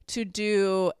 Oh. To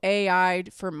do AI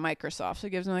for Microsoft. So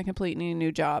it gives them a completely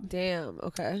new job. Damn.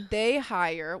 Okay. They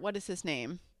hire, what is his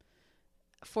name?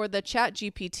 For the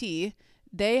ChaptGPT,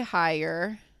 they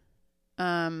hire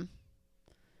the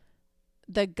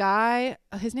guy,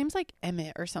 his name's like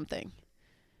Emmett or something.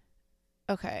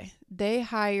 Okay.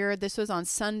 This was on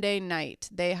Sunday night.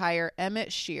 They hire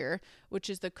Emmett Shear, which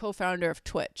is the co-founder of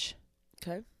Twitch.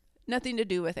 Okay. Nothing to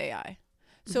do with AI.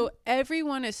 So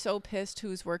everyone is so pissed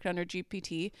who's worked under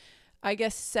GPT. I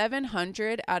guess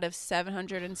 700 out of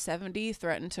 770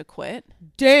 threatened to quit.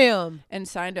 Damn. And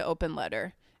signed an open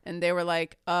letter. And they were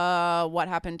like, what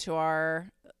happened to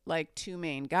our 2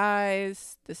 main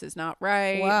guys? This is not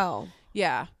right. Wow.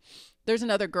 Yeah. There's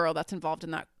another girl that's involved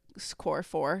in that core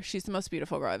 4. She's the most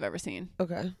beautiful girl I've ever seen.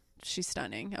 Okay. She's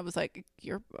stunning. I was like,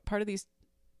 you're part of these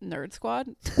nerd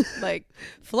squad? Like,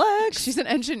 flex. She's an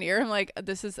engineer. I'm like,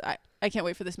 I can't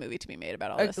wait for this movie to be made about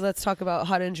all this. Let's talk about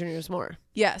hot engineers more.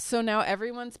 Yeah. So now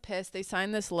everyone's pissed. They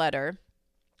signed this letter.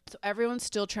 So everyone's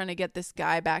still trying to get this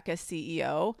guy back as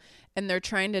CEO, and they're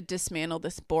trying to dismantle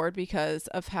this board because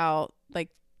of how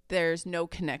there's no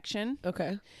connection.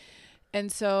 Okay.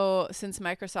 And so since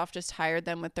Microsoft just hired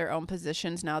them with their own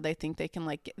positions, now they think they can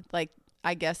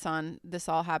I guess on this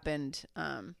all happened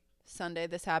Sunday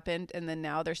this happened, and then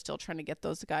now they're still trying to get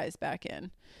those guys back in.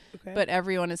 Okay. But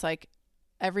everyone,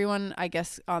 I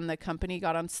guess, on the company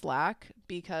got on Slack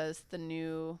because the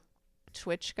new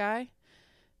Twitch guy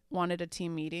wanted a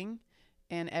team meeting,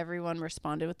 and everyone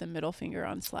responded with the middle finger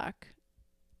on Slack.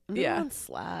 On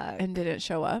Slack. And didn't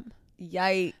show up.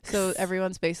 Yikes. So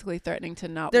everyone's basically threatening to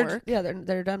not work. Yeah,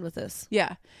 they're done with this.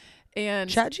 Yeah. And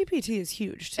ChaptGPT is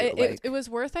huge too. It was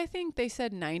worth, I think they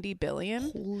said $90 billion.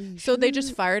 Holy so shit. They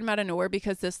just fired him out of nowhere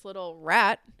because this little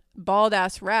bald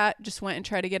ass rat just went and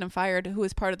tried to get him fired, who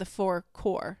was part of the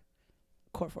core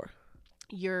 4.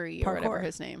 Yuri or whatever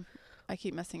his name. I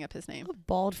keep messing up his name. A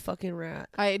bald fucking rat.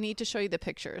 I need to show you the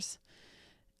pictures.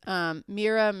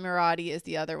 Mira Murati is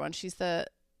the other one. She's the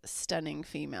stunning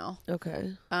female.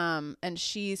 Okay. And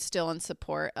she's still in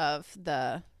support of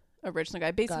the original guy.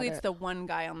 Basically, it's the one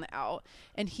guy on the out.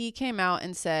 And he came out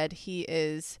and said he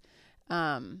is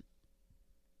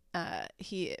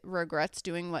he regrets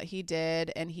doing what he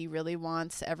did, and he really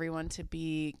wants everyone to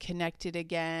be connected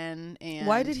again. And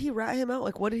why did he rat him out?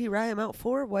 Like, what did he rat him out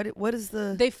for? What is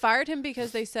the... They fired him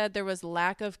because they said there was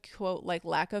lack of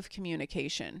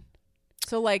communication.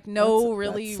 So like no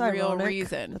real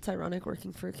reason. That's ironic,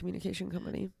 working for a communication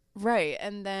company. Right.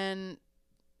 And then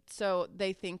so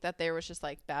they think that there was just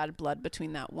like bad blood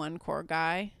between that one core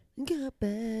guy. Got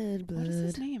bad blood. What is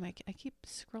his name? I keep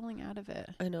scrolling out of it.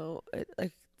 I know.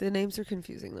 Like the names are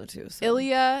confusing though too. So.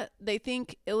 Ilya. They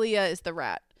think Ilya is the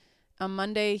rat. On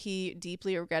Monday, he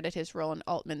deeply regretted his role in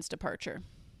Altman's departure.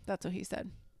 That's what he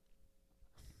said.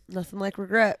 Nothing like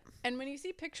regret. And when you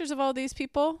see pictures of all these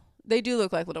people, they do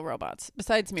look like little robots.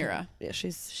 Besides Mira. Yeah,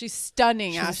 she's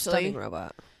stunning. She's Ashley. a stunning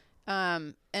robot.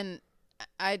 And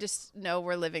I just know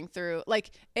we're living through, like,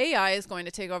 AI is going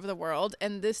to take over the world,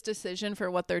 and this decision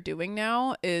for what they're doing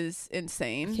now is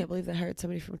insane. I can't believe they hired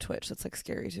somebody from Twitch. That's like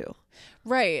scary too.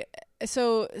 Right.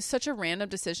 So such a random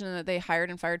decision that they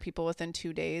hired and fired people within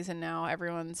 2 days, and now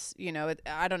everyone's,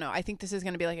 I don't know. I think this is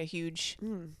going to be like a huge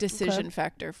decision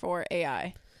factor for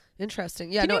AI.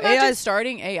 Interesting. Yeah. Can you imagine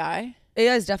starting AI?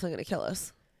 AI is definitely going to kill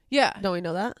us. Yeah. Don't we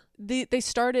know that? They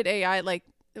started AI like.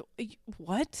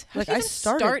 What? How like did you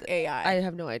start AI? I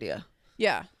have no idea.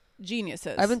 Yeah,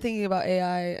 geniuses. I've been thinking about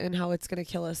AI and how it's going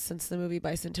to kill us since the movie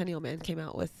Bicentennial Man came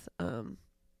out with Robin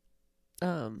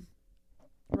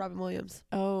Williams.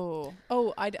 Oh!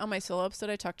 On my solo episode,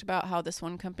 I talked about how this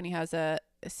one company has a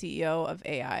CEO of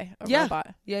AI,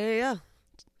 robot. Yeah.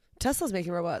 Tesla's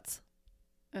making robots.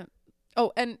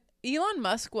 And Elon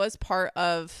Musk was part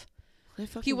of.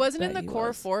 He wasn't in the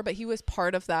core 4, but he was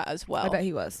part of that as well. I bet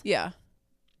he was. Yeah.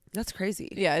 That's crazy.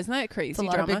 Yeah, isn't that crazy? It's a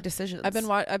lot of big decisions. I've been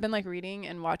like reading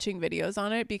and watching videos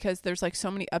on it because there's like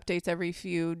so many updates every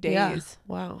few days. Yeah.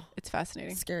 Wow. It's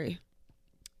fascinating. Scary.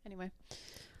 Anyway.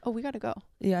 Oh, we got to go.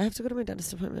 Yeah, I have to go to my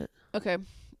dentist appointment. Okay.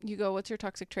 You go. What's your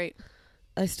toxic trait?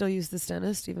 I still use this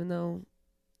dentist even though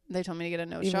they told me to get a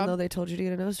nose job. Even though they told you to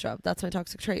get a nose job. That's my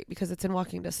toxic trait because it's in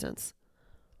walking distance.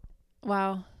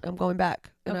 Wow. I'm going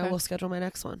back and I will schedule my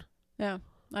next one. Yeah.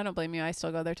 I don't blame you. I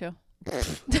still go there too.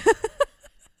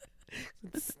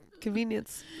 It's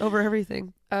convenience over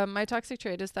everything. My toxic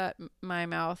trait is that my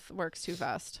mouth works too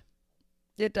fast.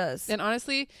 It does. And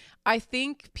honestly, I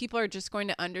think people are just going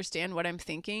to understand what I'm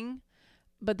thinking,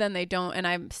 but then they don't, and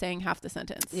I'm saying half the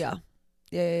sentence. Yeah.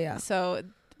 So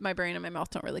my brain and my mouth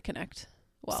don't really connect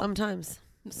well. Sometimes.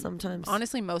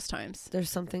 Honestly, most times. There's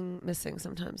something missing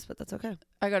sometimes, but that's okay.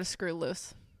 I got to screw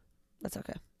loose. That's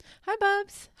okay. Hi,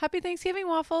 Bubs. Happy Thanksgiving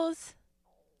waffles.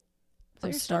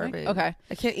 I'm starving. Okay.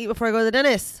 I can't eat before I go to the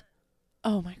dentist.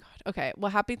 Oh my God. Okay. Well,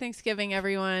 happy Thanksgiving,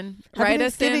 everyone. Happy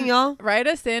Thanksgiving, y'all. Write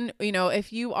us in.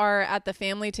 If you are at the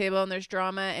family table and there's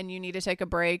drama and you need to take a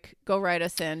break, go write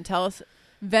us in. Tell us.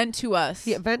 Vent to us.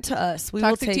 Yeah, vent to us. We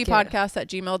will take it.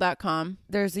 Toxicteapodcast@gmail.com.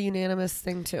 There's a unanimous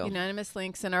thing too. Unanimous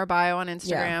links in our bio on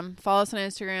Instagram. Yeah. Follow us on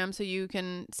Instagram so you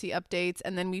can see updates,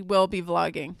 and then we will be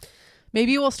vlogging.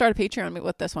 Maybe we'll start a Patreon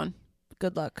with this one.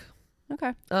 Good luck.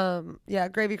 Okay. Yeah,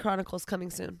 Gravy Chronicles coming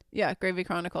soon. Yeah, Gravy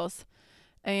Chronicles.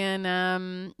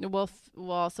 And we'll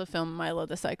also film Milo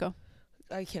the Psycho.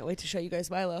 I can't wait to show you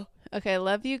guys Milo. Okay,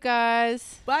 love you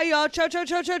guys. Bye, y'all. Ciao, ciao,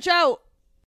 ciao, ciao, ciao.